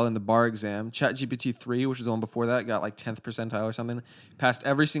percentile in the bar exam. ChatGPT 3, which is the one before that, got like 10th percentile or something. Passed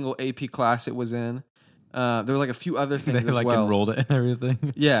every single AP class it was in. There were like a few other things They as like well. enrolled it and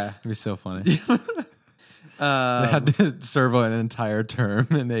everything. Yeah. It'd be so funny. They Um, had to serve an entire term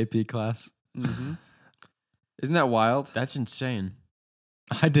in AP class. mhm. Isn't that wild? That's insane.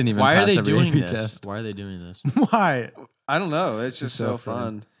 I didn't even. Why are pass they every doing AP this? test. Why are they doing this? Why? I don't know. It's just It's so so funny.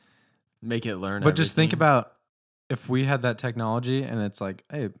 fun. Make it learn. But just think everything. about if we had that technology and it's like,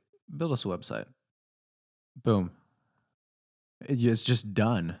 hey, build us a website. Boom. It's just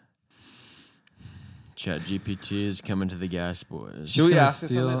done. Chat GPT is coming to the Gas Boys. Should we gonna ask it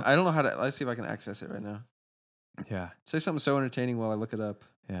steal- something? I don't know how to. Let's see if I can access it right now. Yeah. Say something so entertaining while I look it up.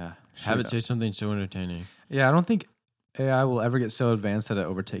 Yeah. Have Shoot. it say something so entertaining. Yeah, I don't think AI will ever get so advanced that it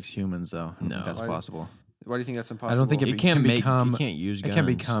overtakes humans, though. I don't think No. that's Why- possible. Why do you think that's impossible? I don't think It it can't can make. become. It can't use It guns. can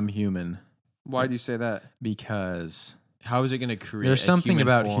become human Why do you say that? because How is it going to create? there's a something human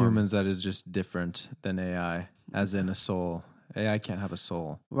about form? humans that is just different than AI, as in a soul. AI can't have a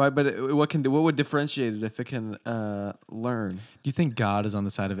soul. Right, but what would differentiate it if it can learn? Do you think God is on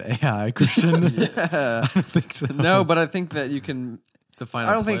the side of AI, Christian? Yeah. I don't think so. No, but I think that you can. It's the final.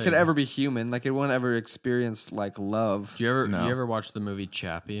 I don't think it could plague. ever be human. Like it won't ever experience like love. Do you ever? No. Do you ever watch the movie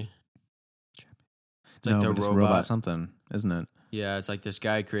Chappie? It's no, like the but it's robot. something, isn't it? Yeah, it's like this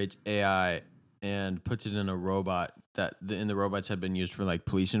guy creates AI and puts it in a robot that in the robots had been used for like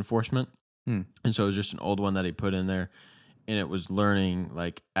police enforcement, Hmm. and so it was just an old one that he put in there, and it was learning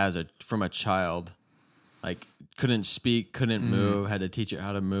like from a child, like couldn't speak, couldn't move, had to teach it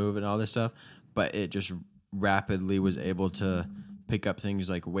how to move and all this stuff, but it just rapidly was able to pick up things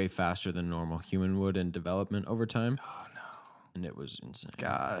like way faster than normal human would in development over time. Oh no! And it was insane.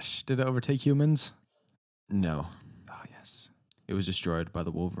 Gosh, did it overtake humans? No, Oh yes. it was destroyed by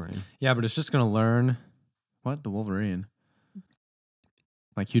the Wolverine. Yeah, but it's just gonna learn. What, the Wolverine?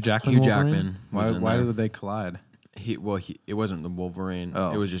 Like Hugh Jackman. Hugh Wolverine? Jackman was in Why there. would they collide? It wasn't the Wolverine.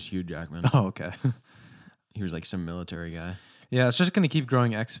 Oh. It was just Hugh Jackman. Oh, okay. He was like some military guy. Yeah, it's just gonna keep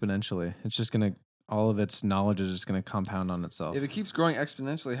growing exponentially. It's just gonna all of its knowledge is just gonna compound on itself. If it keeps growing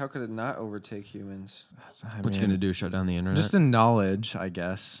exponentially, how could it not overtake humans? What's it gonna do? Shut down the internet? Just in knowledge, I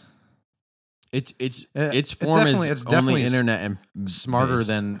guess. its It form definitely- is it's only definitely internet and Smarter based.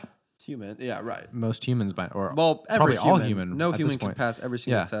 than Human, yeah, right. most humans, or Well, every probably all human. human. No at human this can point. pass every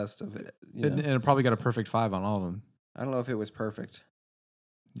single Yeah. test of it. You And know? it probably got a perfect 5 on all of them. I don't know if it was perfect.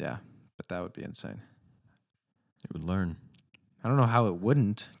 Yeah, but that would be insane. It would learn. I don't know how it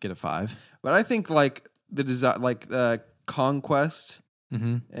wouldn't get a 5. But I think like the design, like conquest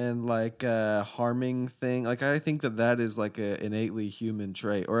Mm-hmm. and like harming thing, like I think that is like a innately human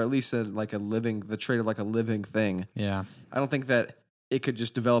trait, or at least the trait of like a living thing. Yeah. I don't think that it could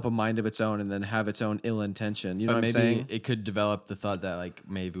just develop a mind of its own and then have its own ill intention. You know But what I'm maybe saying? it could develop the thought that like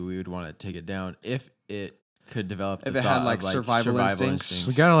maybe we would want to take it down if it could develop. If the it had, thought like, of, survival instincts.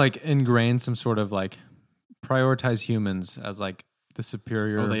 We gotta like ingrain some sort of like prioritize humans as like the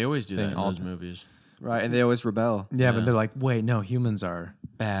superior. Oh, they always do that thing in all those the- movies. Right, and they always rebel. Yeah, Yeah. but they're like, wait, no, humans are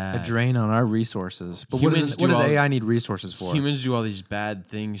Bad. a drain on our resources. But Humans what do does all- AI need resources for? Humans do all these bad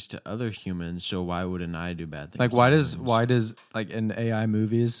things to other humans, so why wouldn't I do bad things? Like to why humans? does like in AI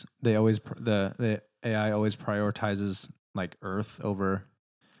movies they always the AI always prioritizes like Earth over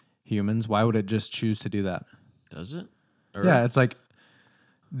humans? Why would it just choose to do that? Does it? Yeah, Earth it's like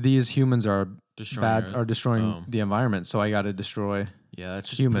these humans are destroying bad Earth? are destroying Oh. the environment, so I got to destroy Yeah, that's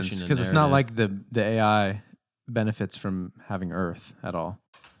just humans pushing the because it's not narrative. like the AI benefits from having Earth at all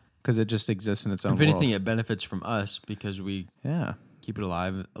because it just exists in its own If anything, world. it benefits from us because we Yeah, keep it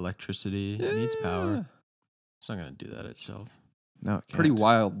alive. Electricity it needs power. It's not going to do that itself. no, it Pretty can't.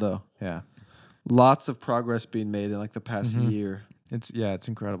 wild though. Yeah, Lots of progress being made in like the past Mhm. year. it's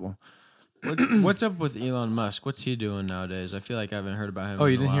incredible. What's up with Elon Musk? What's he doing nowadays? I feel like I haven't heard about him. Oh,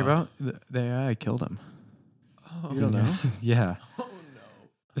 in you a didn't hear while. about the AI killed him? You don't know? Yeah.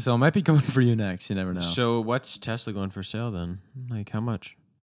 So it might be coming for you next. You never know. So what's Tesla going for sale then? Like how much?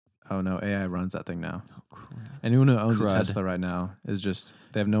 Oh no, AI runs that thing now. Anyone who owns a Crud. Tesla right now is just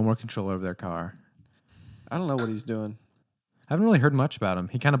they have no more control over their car. I don't know what he's doing. I haven't really heard much about him.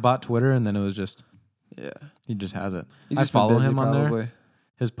 He kind of bought Twitter and then it was just Yeah, he just has it. he's I just been follow busy him on there. probably.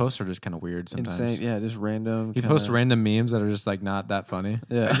 His posts are just kind of weird sometimes. Insane. Yeah, just random. He posts random memes that are just like not that funny.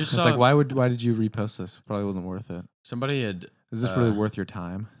 Yeah, I just It's saw like why did you repost this? Probably wasn't worth it. somebody had Is this really worth your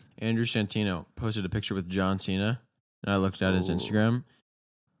time? Andrew Santino posted a picture with John Cena, and I looked at his Oh. Instagram.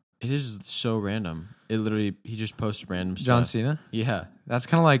 It is so random. It literally he just posts random John stuff. Cena? Yeah. That's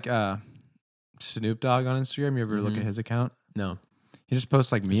kind of like Snoop Dogg on Instagram. You ever look Mhm. at his account? No. He just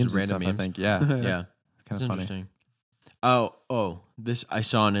posts like memes and random stuff, memes. I think. Yeah. Yeah. Kind It's of funny. interesting. Oh, this I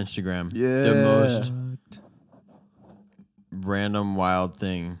saw on Instagram. Yeah. The most random wild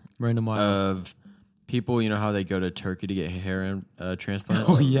thing Random wild. of people, you know how they go to Turkey to get hair transplants?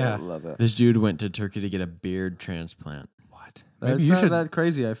 Oh, yeah. I love that. This dude went to Turkey to get a beard transplant. What? That's Maybe you not should. that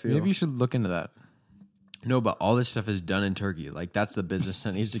crazy. I feel. Maybe you should look into that. No, but all this stuff is done in Turkey. Like that's the business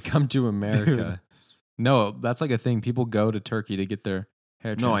that needs to come to America. No, that's like a thing. People go to Turkey to get their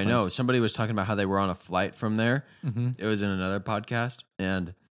hair No, I transplants. know. Somebody was talking about how they were on a flight from there. Mm-hmm. It was in another podcast,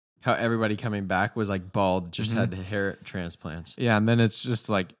 and how everybody coming back was like bald, just Mhm. had hair transplants. Yeah, and then it's just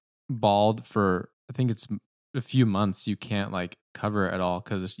like bald for I think it's a few months. You can't like cover it at all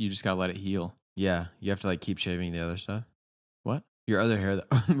because you just gotta let it heal. Yeah, you have to like keep shaving the other stuff. What? Your other hair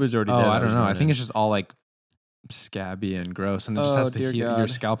that was already Oh, dead. I don't was know. I going think in. it's just all like scabby and gross, and it just Oh, has to dear heal. Your God.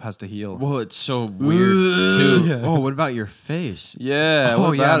 scalp has to heal. Well, it's so weird too. Yeah. Oh, what about your face? Yeah. oh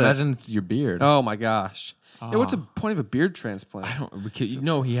what yeah, about it? imagine it's your beard. Oh my gosh. Yeah, what's the Oh. point of a beard transplant? I don't.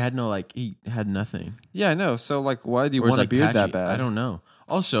 No, he had no like. He had nothing. Yeah, I know. So like, why do you Or it's, want like, a beard that patchy. bad? I don't know.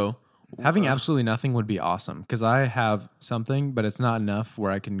 Also, Having absolutely nothing would be awesome because I have something, but it's not enough where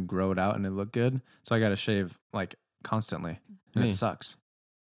I can grow it out and it look good. So I got to shave like constantly, and Me. it sucks.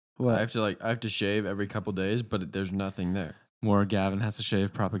 What? I have to shave every couple days, but there's nothing there. More Gavin has to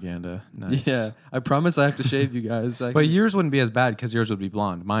shave propaganda. Nice. Yeah, I promise I have to shave you guys. But yours wouldn't be as bad because yours would be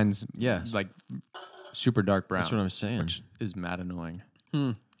blonde. Mine's Yes. like super dark brown. That's what I'm saying. which is mad annoying.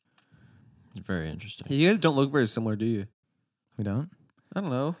 Hmm. It's very interesting. You guys don't look very similar, do you? We don't. I don't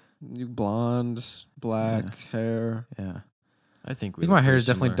know. You blonde, black hair. Yeah. I think I think my hair is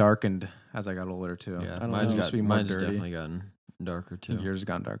definitely darkened as I got older too. Yeah, I don't mine's know. Used to be more dirty. definitely gotten darker I too. think yours has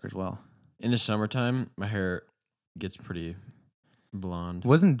gotten dark as well. In the summertime, my hair gets pretty blonde.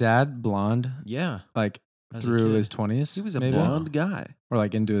 Wasn't Dad blonde Yeah, like As a through kid. his 20s? He was a maybe? blonde guy. or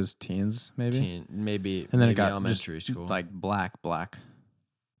like into his teens, maybe. maybe. And then maybe it got elementary just, school. like black.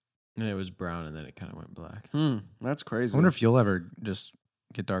 and it was brown, and then it kind of went black. That's crazy. I wonder if you'll ever just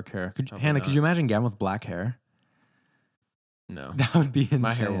get dark hair. Probably Hannah, not. could you imagine Gavin with black hair? No, That would be insane.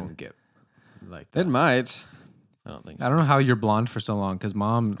 my hair won't get like that. it might. I don't think so. I don't know how you're blonde for so long because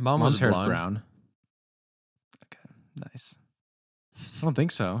Mom mom's was hair is blonde. brown. Okay, nice. I don't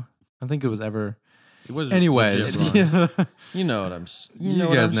think so. I think it was ever. It was Anyways, legit blonde. yeah. You know what I'm. you, know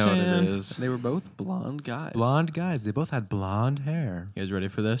what guys I'm know what saying? it is. They were both blonde guys. Blonde guys. They both had blonde hair. You guys ready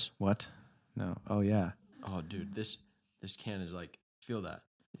for this? What? No. Oh yeah. Oh, dude, this can is like feel that.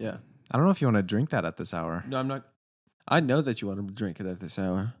 Yeah. I don't know if you want to drink that at this hour, No, I'm not. I know that you want to drink it at this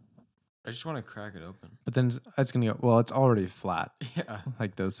hour. I just want to crack it open. but then it's gonna go. Well, it's already flat. Yeah.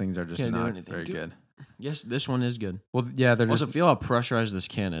 Like those things are just Can't do not anything very to it. good. Yes, this one is good. Well, yeah, they're Also, just. feel how pressurized this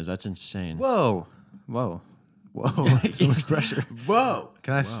can is. That's insane. Whoa. Whoa, so much pressure. Whoa.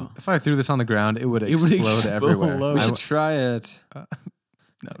 Can I? If I threw this on the ground, it would explode, explode. everywhere. We I should try it. No,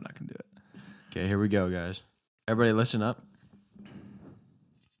 I'm not gonna do it. Okay, here we go, guys. Everybody listen up.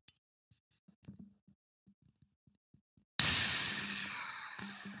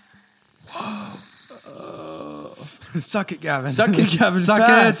 Suck it, Gavin. Suck it, Gavin. Suck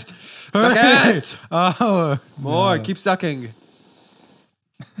fast. it. Suck it. Oh, More. Keep sucking.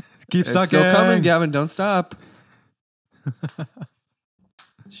 keep It's sucking. still coming, Gavin. Don't stop.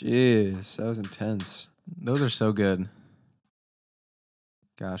 Jeez, that was intense. Those are so good.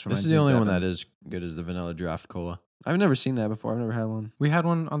 Gosh, This is the only one that is good as the vanilla draft cola. I've never seen that before. I've never had one. we had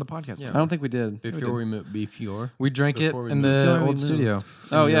one on the podcast. Yeah. I don't think we did. Before we move, before. We drank it Before we in moved. the Before we old moved. studio.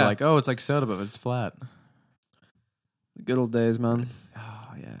 Oh, And we were yeah. like, oh, it's like soda, but it's flat. Good old days, man.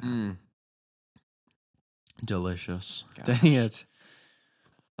 Oh yeah. Mm. Delicious. Dang it.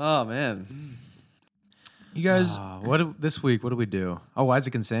 Oh man. You guys. This week? What did we do? Oh,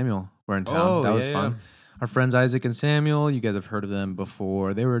 Isaac and Samuel were in town. Oh, that was yeah, fun. Our friends Isaac and Samuel. You guys have heard of them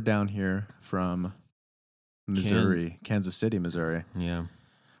before. They were down here from Missouri, Kansas City, Missouri. Yeah. We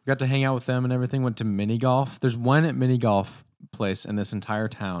got to hang out with them and everything. Went to mini golf. There's one mini golf place in this entire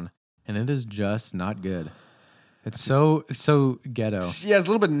town, and it is just not good. It's so ghetto. Yeah, it's a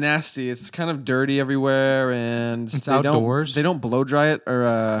little bit nasty. It's kind of dirty everywhere, and It's they outdoors. They don't blow dry it,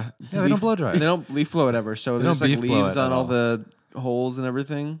 or they don't blow dry it. They don't leaf blow it ever. So They there's don't like beef blow leaves it on at all all. the holes and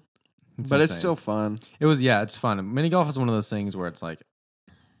everything. But it's insane. still fun. It's fun. Mini golf is one of those things where it's like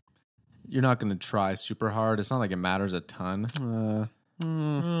you're not going to try super hard. It's not like it matters a ton.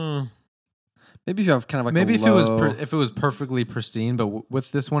 Maybe if you have kind of like Maybe a if it was low- if it was perfectly pristine, but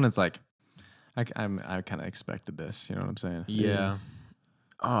with this one, it's like I kind of expected this. You know what I'm saying? Yeah.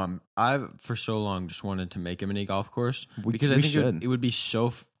 I've for so long just wanted to make a mini golf course because I we think should. it would be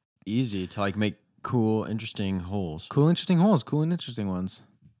so easy to like make cool, interesting holes. Cool, interesting holes. Cool and interesting ones.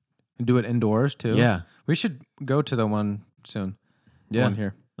 And do it indoors too. Yeah. We should go to the one soon. The Yeah. one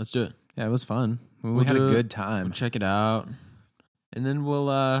here. Let's do it. Yeah, it was fun. We We'll had a do it. good We'll time. check it out, and then we'll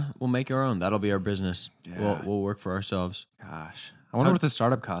make our own. That'll be our business. Yeah. We'll work for ourselves. Gosh, I wonder what the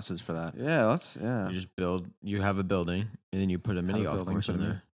startup cost is for that. Yeah, You just build. You have a building, and then you put a mini a golf building, course put in a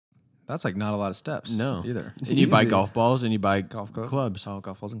there. That's like not a lot of steps. No. either. And you buy Easy. golf balls, and you buy Golf clubs. Oh,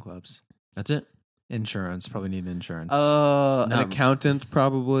 golf balls and clubs. That's it. Insurance. Probably need insurance. an Not- accountant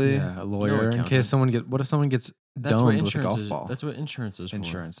probably. yeah, a lawyer in accountant. case someone get. What if someone gets That's what domed with a insurance golf is. ball? That's what insurance is for.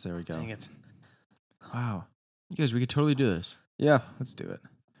 Insurance. There we go. Dang it. Wow. You guys, we could totally do this. Yeah. Let's do it.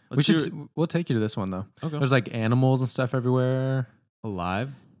 Let's do it. We'll take you to this one though. Okay. There's like animals and stuff everywhere.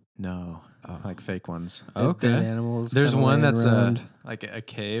 Alive. No, Oh. like fake ones. Okay. Dead animals. There's kinda one laying that's around. like a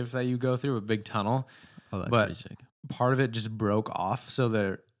cave that you go through, a big tunnel. Oh, that's But- pretty sick. Part of it just broke off, so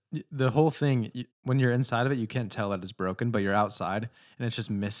the whole thing. When you're inside of it, you can't tell that it's broken, but you're outside and it's just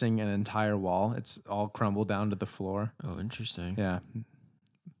missing an entire wall. It's all crumbled down to the floor. Oh, interesting. Yeah.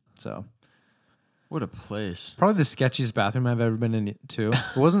 So What a place. probably the sketchiest bathroom I've ever been in too.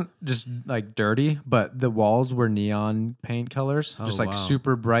 It wasn't just like dirty, but the walls were neon paint colors, Oh, just like wow.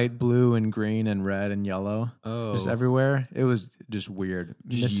 super bright blue and green and red and yellow, Oh, just everywhere. It was just weird.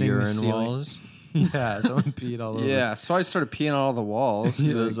 just Missing the urine ceiling. walls. Yeah, someone peed all over. Yeah, so I started peeing on all the walls.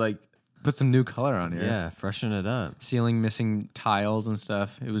 It was like, Put some new color on here. yeah, freshen it up. Ceiling missing tiles and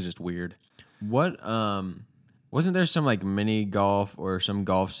stuff. It was just weird. What? Wasn't there some like mini golf or some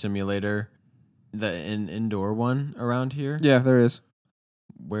golf simulator, an indoor one around here? Yeah, there is.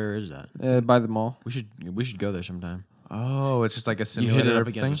 Where is that? By the mall. We should go there sometime. Oh, it's just like a You simulator hit it up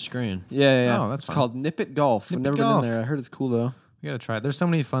thing. against the screen. Yeah. Oh, that's it's fun. called Nip It Golf. Nip I've It never Golf. been in there. I heard it's cool though. We gotta try it. There's so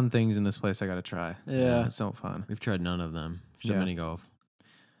many fun things in this place I gotta try. Yeah. It's so fun. We've tried none of them. So Yeah. mini golf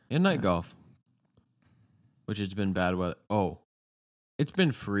and night golf, which has been bad weather. Oh, it's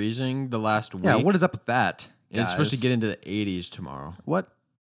been freezing the last week. Yeah, what is up with that? And it's supposed to guys? get into the 80s tomorrow. What?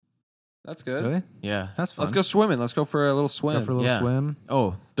 That's good. Really? Yeah. That's fun. Let's go swimming. Let's go for a little Go swim. for a little Yeah. swim.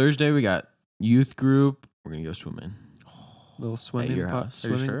 Oh, Thursday we got youth group. We're gonna go swimming. little swimming, your house. Are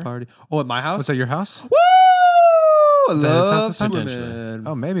you swimming sure? party. Oh, at my house? What's at your house? Woo! I Is that his house love this time? swimming. Potentially.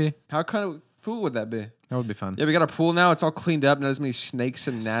 Oh, maybe. How kind of food would that be? That would be fun. Yeah, we got our pool now. It's all cleaned up. Not as many snakes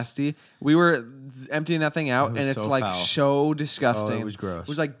and nasty. We were emptying that thing out, It was and it's so like foul. so disgusting. Oh, it was gross. It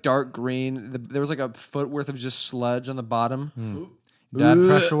was like dark green. There was like a foot worth of just sludge on the bottom. Dad Ugh.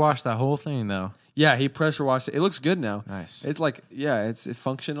 pressure washed that whole thing though. Yeah, he pressure washed it. It looks good now. Nice. It's like, yeah, it's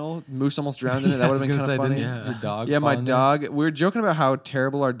functional. Moose almost drowned in it. Yeah, That I would was have been gonna kind of say, funny. didn't your dog Yeah, fall my in there? dog. We were joking about how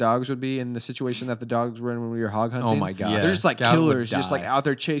terrible our dogs would be in the situation that the dogs were in when we were hog hunting. Oh my god. Yeah. They're just like Scout would killers, just like die. out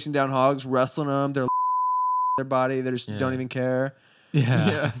there chasing down hogs, wrestling them. They're their body. They just Yeah. don't even care.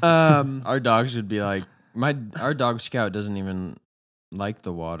 Yeah. Um, Our dogs would be like our dog Scout doesn't even like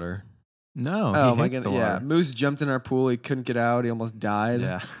the water. No. Oh he my hates god! the Yeah, water. Moose jumped in our pool. He couldn't get out. He almost died.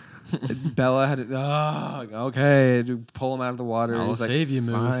 Yeah. Bella had to. Oh, okay. To pull him out of the water. I'll He's like, save you,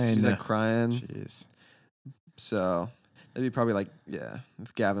 Moose. fine. he's like crying. Jeez. So that'd be probably like,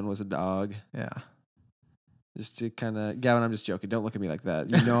 if Gavin was a dog. Yeah. Just to kind of, Gavin, I'm just joking. Don't look at me like that.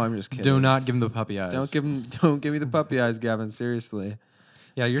 You know I'm just kidding. Do not give him the puppy eyes. Don't give me the puppy eyes, Gavin. Seriously.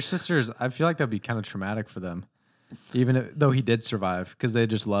 Yeah, your sisters, I feel like that'd be kind of traumatic for them. Though he did survive, because they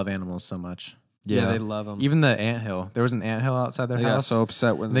just love animals so much. Yeah, they love him. Even the anthill. There was an anthill outside their They got house. so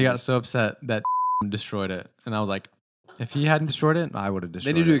upset when They got so upset that destroyed it. And I was like, if he hadn't destroyed it, I would have They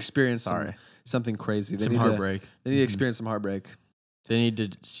destroyed need it. to experience Sorry. something crazy. They some need heartbreak. They need to experience some heartbreak. They need to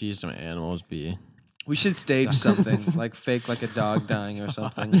see some animals be. We should stage something like fake, like a dog dying or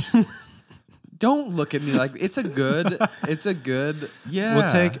something. Don't look at me like it's a good.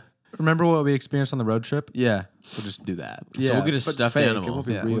 Yeah. Remember what we experienced on the road trip? Yeah. We'll just do that. Yeah, So we'll get a but stuffed fake. It animal. won't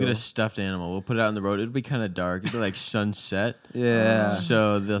be We'll get real. a stuffed animal. We'll put it out on the road. It'll be kind of dark. It'll be like sunset. Yeah.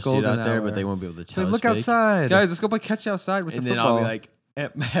 So they'll see it Golden out there, hour. but they won't be able to So tell. look it's fake. outside. Guys, let's go play catch outside with And the then football. I'll be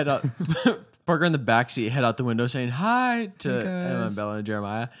like, head out. Parker in the backseat, head out the window saying hi to Hey, Emma, guys. Bella, and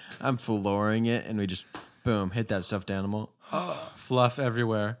Jeremiah. I'm flooring it, and we just, boom, hit that stuffed animal. Fluff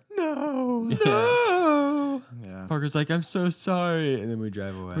everywhere. no. Yeah. Parker's like, I'm so sorry. And then we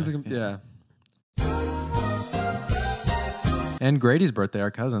drive away. Yeah. And Grady's birthday, our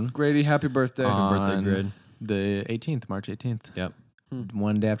cousin. Grady, happy birthday. birthday, Grid. The 18th, March 18th. Yep.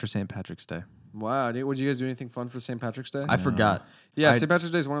 One day after St. Patrick's Day. Wow. Would you guys do anything fun for St. Patrick's Day? I forgot. Yeah, I- St.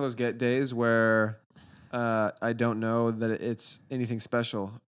 Patrick's Day is one of those days where I don't know that it's anything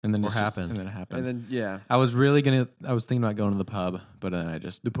special. And then Or it's just- happened. and then it happened. And then, yeah. I was thinking about going to the pub, but then I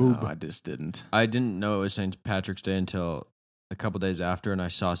just I just didn't. I didn't know it was St. Patrick's Day until a couple days after, and I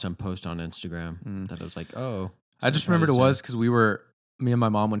saw some post on Instagram that I was like, oh. I just remembered it was because me and my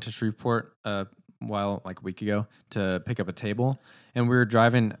mom went to Shreveport a week ago to pick up a table, and we were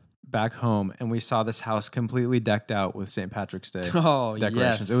driving back home, and we saw this house completely decked out with St. Patrick's Day Oh,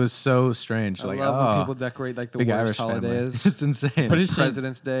 decorations. yes. It was so strange. I like, love oh, when people decorate like the big worst Irish holidays. family. It's insane. What is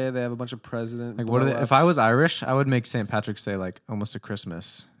President's Day. They have a bunch of president. Like, what? If blow-ups. I was Irish, I would make St. Patrick's Day like almost a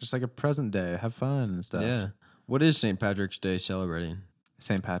Christmas, just like a present day. Have fun and stuff. Yeah. What is St. Patrick's Day celebrating?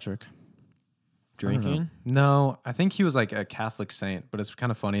 St. Patrick. Drinking? No, I think he was like a Catholic saint, but it's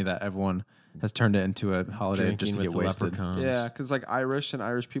kind of funny that everyone has turned it into a holiday Drinking just to with get the wasted. leprechauns. Yeah, because like Irish and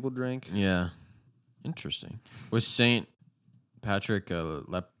Irish people drink. Yeah. Interesting. Was St. Patrick not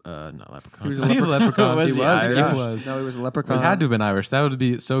leprechaun? He was a leprechaun. Was he he was. Irish? Yeah. He was. No, he was a It leprechaun. had to have been Irish. That would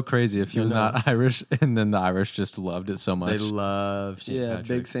be so crazy if he was No. not Irish, and then the Irish just loved it so much. They love St. Yeah, Patrick.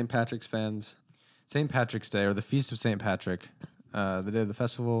 big St. Patrick's fans. St. Patrick's Day, or the Feast of St. Patrick, the day of the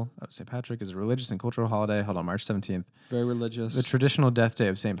festival of St. Patrick, is a religious and cultural holiday held on March 17th. Very religious. The traditional death day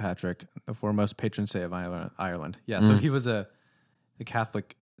of St. Patrick, the foremost patron saint of Ireland. Yeah, so he was a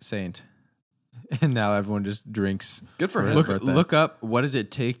Catholic saint, and now everyone just drinks. Good for for him. his birthday. Look up, what does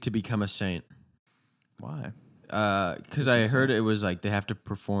it take to become a saint? Why? Because I heard it was like they have to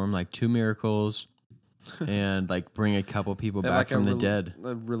perform like 2 miracles and like bring a couple people They have, back from the dead.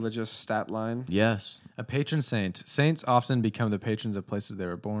 A religious stat line. Yes. A patron saint. Saints often become the patrons of places they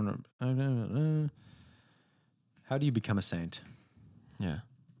were born. How do you become a saint? Yeah.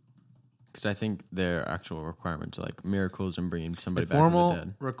 Because I think their actual requirements are like miracles and bringing somebody The back from formal the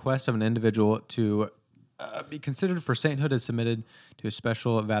dead. request of an individual to be considered for sainthood is submitted to a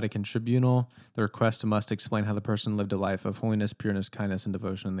special Vatican tribunal. The request must explain how the person lived a life of holiness, pureness, kindness, and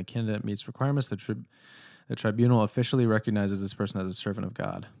devotion. The candidate meets requirements. The tribunal officially recognizes this person as a servant of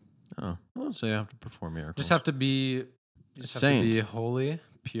God. Oh. Well, so you have to perform miracles. Just have to be Saint. holy,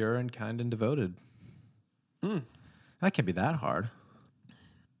 pure, and kind and devoted. That can't be that hard.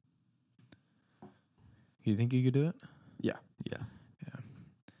 You think you could do it? Yeah. Yeah.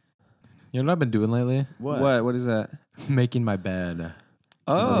 You know what I've been doing lately? What is that? Making my bed.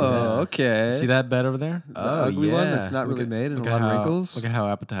 Oh, okay. See that bed over there? The ugly one yeah. that's not really made and a Look lot at of how- wrinkles. Look at how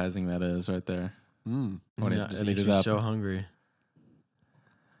appetizing that is right there. Mm. When Yeah, it just it makes eat it me up. so hungry.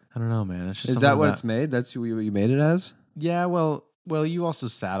 I don't know, man. It's just Is something that what about- it's made? That's what you made it as? Yeah, well, you also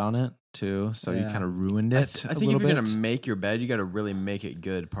sat on it too, so you Yeah. kind of ruined it. I a think if little you're bit. gonna make your bed, you got to really make it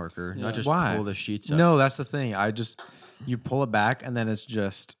good, Parker. Yeah. Not just Why? pull the sheets up. No, that's the thing. You pull it back and then it's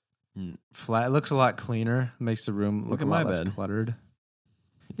just Mm. flat. It looks a lot cleaner. Makes the room look at a lot my less bed. cluttered.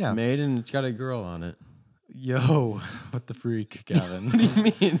 It's Yeah. made and it's got a girl on it. Yo, what the freak, Gavin? What do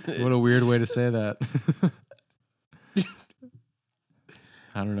you mean? What a weird way to say that.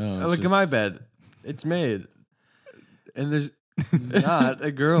 I don't know. It's Look at just- my bed. It's made. And there's Not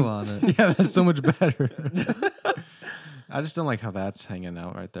a girl on it. Yeah, that's so much better. I just don't like how that's hanging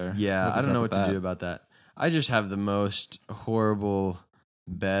out right there. Yeah, I What's don't know up what with to do that? about that. I just have the most horrible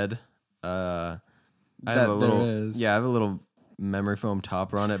bed. I have That a little, there is. yeah, I have a little memory foam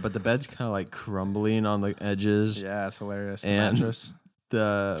topper on it, but the bed's kind of like crumbling on the edges. Yeah, it's hilarious. The And- mattress.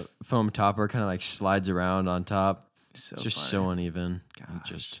 The foam topper kind of like slides around on top. So It's just funny. so uneven. And Gosh.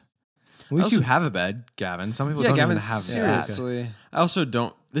 just, At least Also- you have a bed, Gavin. Some people Yeah, don't Gavin, even have that. seriously. I also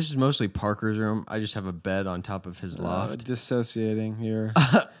don't. This is mostly Parker's room. I just have a bed on top of his loft. Dissociating here.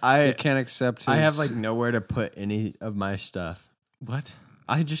 I You can't accept his... I have like nowhere to put any of my stuff. What?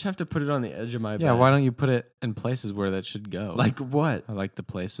 I just have to put it on the edge of my bed. Yeah, why don't you put it in places where that should go? Like what? I like the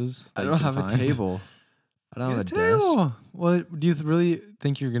places. I that don't you can have a find. table. I don't have a Get desk. table. Well, do you really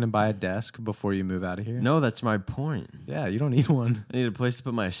think you're gonna buy a desk before you move out of here? No, that's my point. Yeah, you don't need one. I need a place to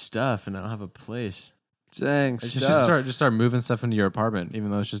put my stuff, and I don't have a place. Dang, Just stuff. start moving stuff into your apartment,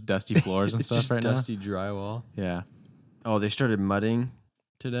 even though it's just dusty floors and It's stuff just right dusty drywall. now. Yeah. Oh, they started mudding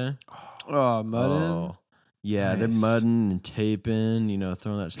today. Oh, mudding. Oh. Yeah, they're Nice. mudding and taping. You know,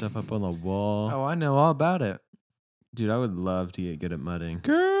 throwing that stuff up on the wall. Oh, I know all about it. Dude, I would love to get good at mudding.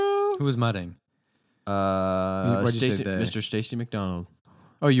 Girl. Who was mudding? What'd you say Stacy, they? Mr. Stacy McDonald.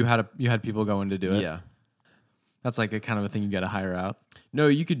 Oh, you had people going to do it. Yeah. That's like a kind of a thing you got to hire out. No,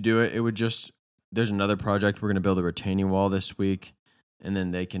 you could do it. It would just. There's another project. We're going to build a retaining wall this week, and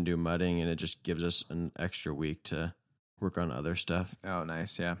then they can do mudding, and it just gives us an extra week to work on other stuff. Oh,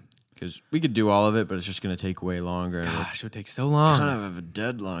 nice. Yeah. Because we could do all of it, but it's just going to take way longer. And we're Gosh, it would take so long. kind of have a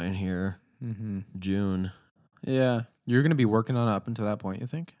deadline here, Mm-hmm. June. Yeah. You're gonna be working on it up until that point. You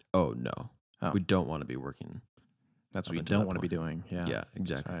think? Oh no, Oh. we don't want to be working. That's Up what you until don't that want to be point. doing. Yeah. Yeah,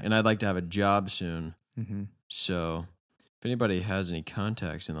 exactly. right. And I'd like to have a job soon. Mm-hmm. So if anybody has any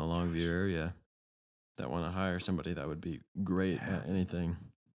contacts in the Longview area that want to hire somebody that would be great Yeah. at anything,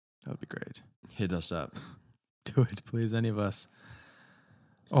 That would be great. hit us up. Do it, please. Any of us.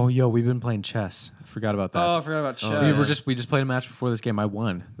 Oh, yo, we've been playing chess. I forgot about that. Oh, I forgot about chess. Oh, we just played a match before this game. I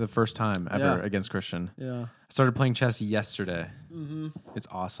won the first time ever Yeah. against Christian. Yeah. I started playing chess yesterday. Mm-hmm. It's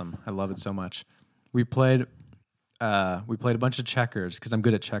awesome. I love it so much. We played a bunch of checkers because I'm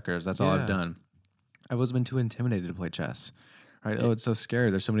good at checkers. That's all I've Yeah. done. I've always been too intimidated to play chess. Right? Oh, it's so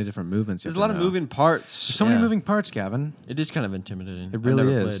scary. There's so many different movements. There's a lot of moving parts. There's so many Yeah. moving parts, Gavin. It is kind of intimidating. It I've really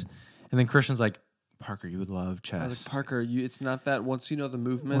never is. played. And then Christian's like, Parker, you would love I was chess. like, Parker, it's not that once you know the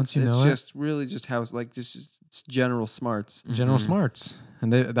movements, Once you it's know it. just really just how it's like just it's general smarts. General Mhm. Smarts.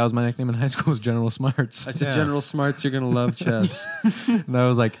 And that was my nickname in high school was General Smarts. I said Yeah. general smarts, you're gonna love chess. And I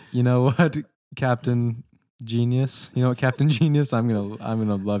was like, you know what, Captain Genius? You know what, Captain Genius? I'm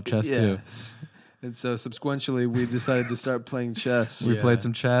gonna love chess too. Yes. And so subsequently we decided to start playing chess. We Yeah. played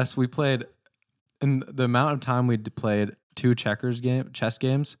some chess. We played in the amount of time we played 2 chess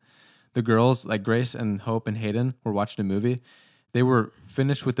games. The girls, like Grace and Hope and Hayden, were watching a movie. They were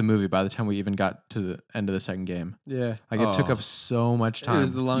finished with the movie by the time we even got to the end of the second game. Yeah. Like it took Oh. up so much It time.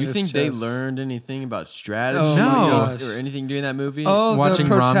 was the You longest think they chess. learned anything about strategy Oh my gosh. or anything during that movie? Oh, Watching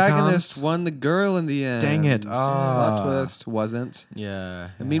the protagonist rom-coms? won the girl in the end. Dang it. Plot Ah. twist wasn't. Yeah.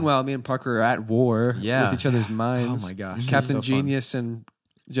 And meanwhile, me and Parker are at war Yeah. with each other's Oh minds. my gosh, it was Captain so fun. Genius and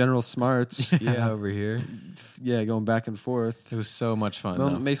General Smarts. Yeah, over here. Yeah, going back and forth. It was so much fun. Well,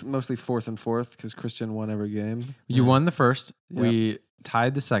 though. mostly fourth and fourth because Christian won every game. You won the first. Yeah. We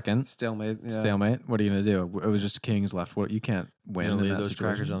tied the second. Stalemate. Yeah. Stalemate. What are you gonna do? It was just kings left. What you can't win. We're gonna in leave that those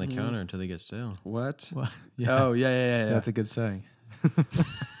situation. crackers on the Mhm. counter until they get stale. What? What? Yeah. Oh yeah. That's a good saying.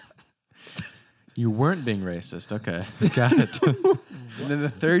 You weren't being racist. Okay, got it. And then the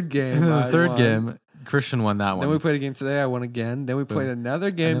third game. And then the I third won. game, Christian won that one. Then we played a game today. I won again. Then we played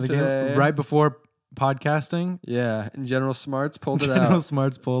another game Another today. right before podcasting. Yeah, and General Smarts pulled it General out.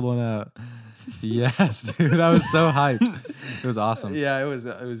 Smarts pulled one out. Yes, dude, I was so hyped. It was awesome. Yeah, it was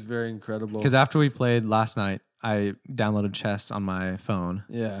very incredible. Because after we played last night, I downloaded chess on my phone.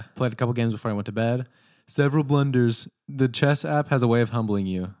 Yeah. Played a couple games before I went to bed. Several blunders. The chess app has a way of humbling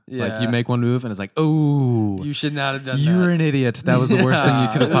you. Like Yeah. you make one move and it's like, oh, You should not have done that. you're an idiot. That was the worst thing you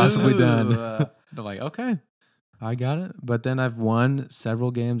could have possibly done. Ooh. They're like, okay, I got it. But then I've won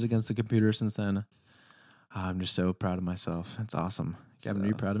several games against the computer since then. I'm just so proud of myself. It's awesome. Gavin, are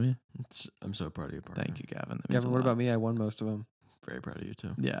you So- proud of me? I'm so proud of you, Parker. Thank you, Gavin. That means Gavin, a what lot. about me? I won most of them. Very proud of you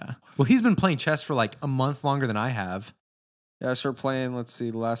too. Yeah. Well, he's been playing chess for like a month longer than I have. Yeah, I started playing, let's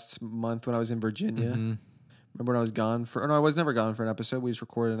see, last month when I was in Virginia. Mhm. Remember when I was gone for, no, I was never gone for an episode. We just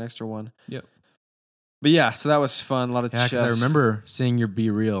recorded an extra one. Yep. But yeah, so that was fun. A lot of Yeah, chess. because I remember seeing your Be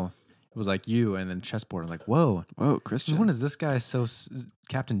Real. It was like you and then chessboard. I was like, whoa. Whoa, Since Christian. when is this guy so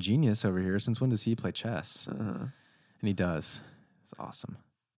Captain Genius over here? Since when does he play chess? Uh-huh. And he does. It's awesome.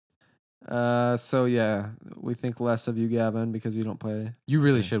 So yeah, we think less of you, Gavin, because you don't play. You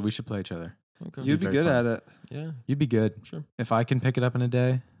really should. We should play each other. Okay. You'd be very good fun. at it. Yeah. You'd be good. Sure. If I can pick it up in a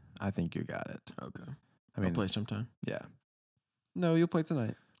day, I think you got it. Okay. I mean, I'll play sometime. yeah. No, you'll play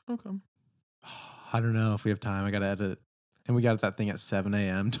tonight. Okay. I don't know if we have time. I got to edit. And we got that thing at 7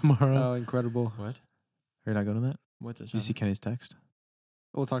 a.m. tomorrow. Oh, incredible. What? Are you not going to that? What does Did you see Kenny's text?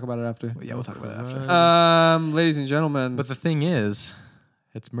 We'll talk about it after. Yeah, we'll talk about it after. Ladies and gentlemen, But the thing is,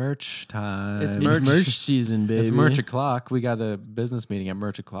 it's merch time. It's It's merch. merch season, baby. It's merch o'clock. We got a business meeting at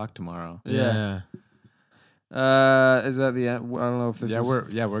merch o'clock tomorrow. Yeah. is that the end? I don't know if this is.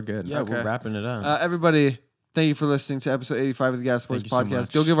 We're good. Yeah, Okay. we're wrapping it up. Everybody, thank you for listening to episode 85 of the Gas Boys Thank you so podcast.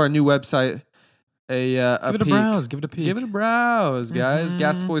 much. Go give our new website a Give it a peek. browse. Give it a peek. Give it a browse, guys. Mhm.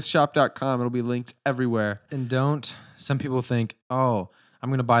 Gasboyshop.com. It'll be linked everywhere. And don't. Some people think, oh, I'm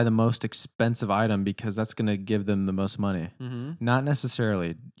going to buy the most expensive item because that's going to give them the most money. Mm-hmm. Not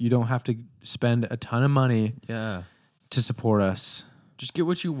necessarily. You don't have to spend a ton of money yeah. to support us. Just get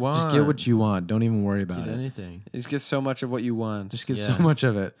what you want. Just get what you want. Don't even worry about Get it. anything. You just get so much of what you want. Just get Yeah. so much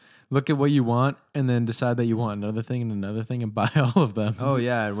of it. Look at what you want and then decide that you want another thing and buy all of them. Oh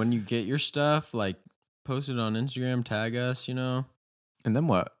yeah, and when you get your stuff, like post it on Instagram, tag us, And then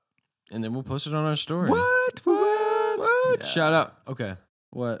what? and then we'll post it on our story. What? What? Shout out. Okay.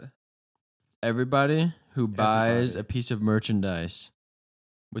 What? Everybody who buys Everybody. a piece of merchandise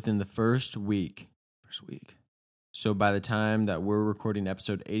within the first week. First week. So by the time that we're recording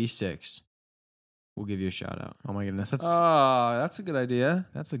episode 86, we'll give you a shout out. Oh my goodness. That's That's a good idea.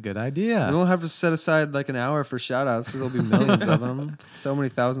 a good We idea. don't have to set aside like an hour for shout outs because there'll be millions of them. So many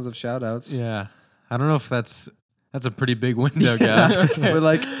thousands of shout outs. Yeah. I don't know if that's a pretty big window, guy. We're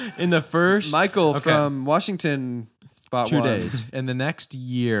like, In the first Michael Okay. from Washington bought 2 one. days In the next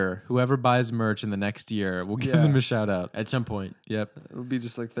year, whoever buys merch in the next year, we'll give Yeah. them a shout out. at some point. Yep. It'll be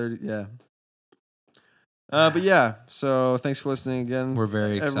just like 30. Yeah. But yeah, so thanks for listening again. We're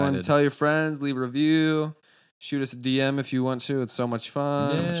very excited. Everyone, tell your friends, leave a review, shoot us a DM if you want to. It's so much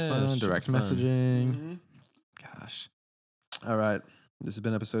fun. So much Yeah, fun. super Direct fun. messaging. Mhm. Gosh. All right. This has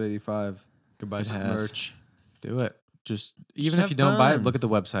been episode 85. Goodbye, It some has. merch. Do it. Just even have if you don't buy it, fun. look at the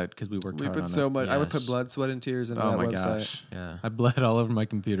website because we worked We hard put on so it. much. I would put Yes. blood, sweat, and tears into Oh that my website. gosh. Yeah. I bled all over my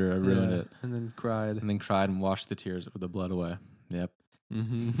computer. I ruined Yeah, it. and then cried. And then cried and washed the tears with the blood away. Yep.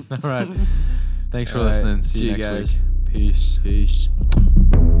 Mm-hmm. All right. Thanks for All right. listening. See you next guys. week. Peace. Peace.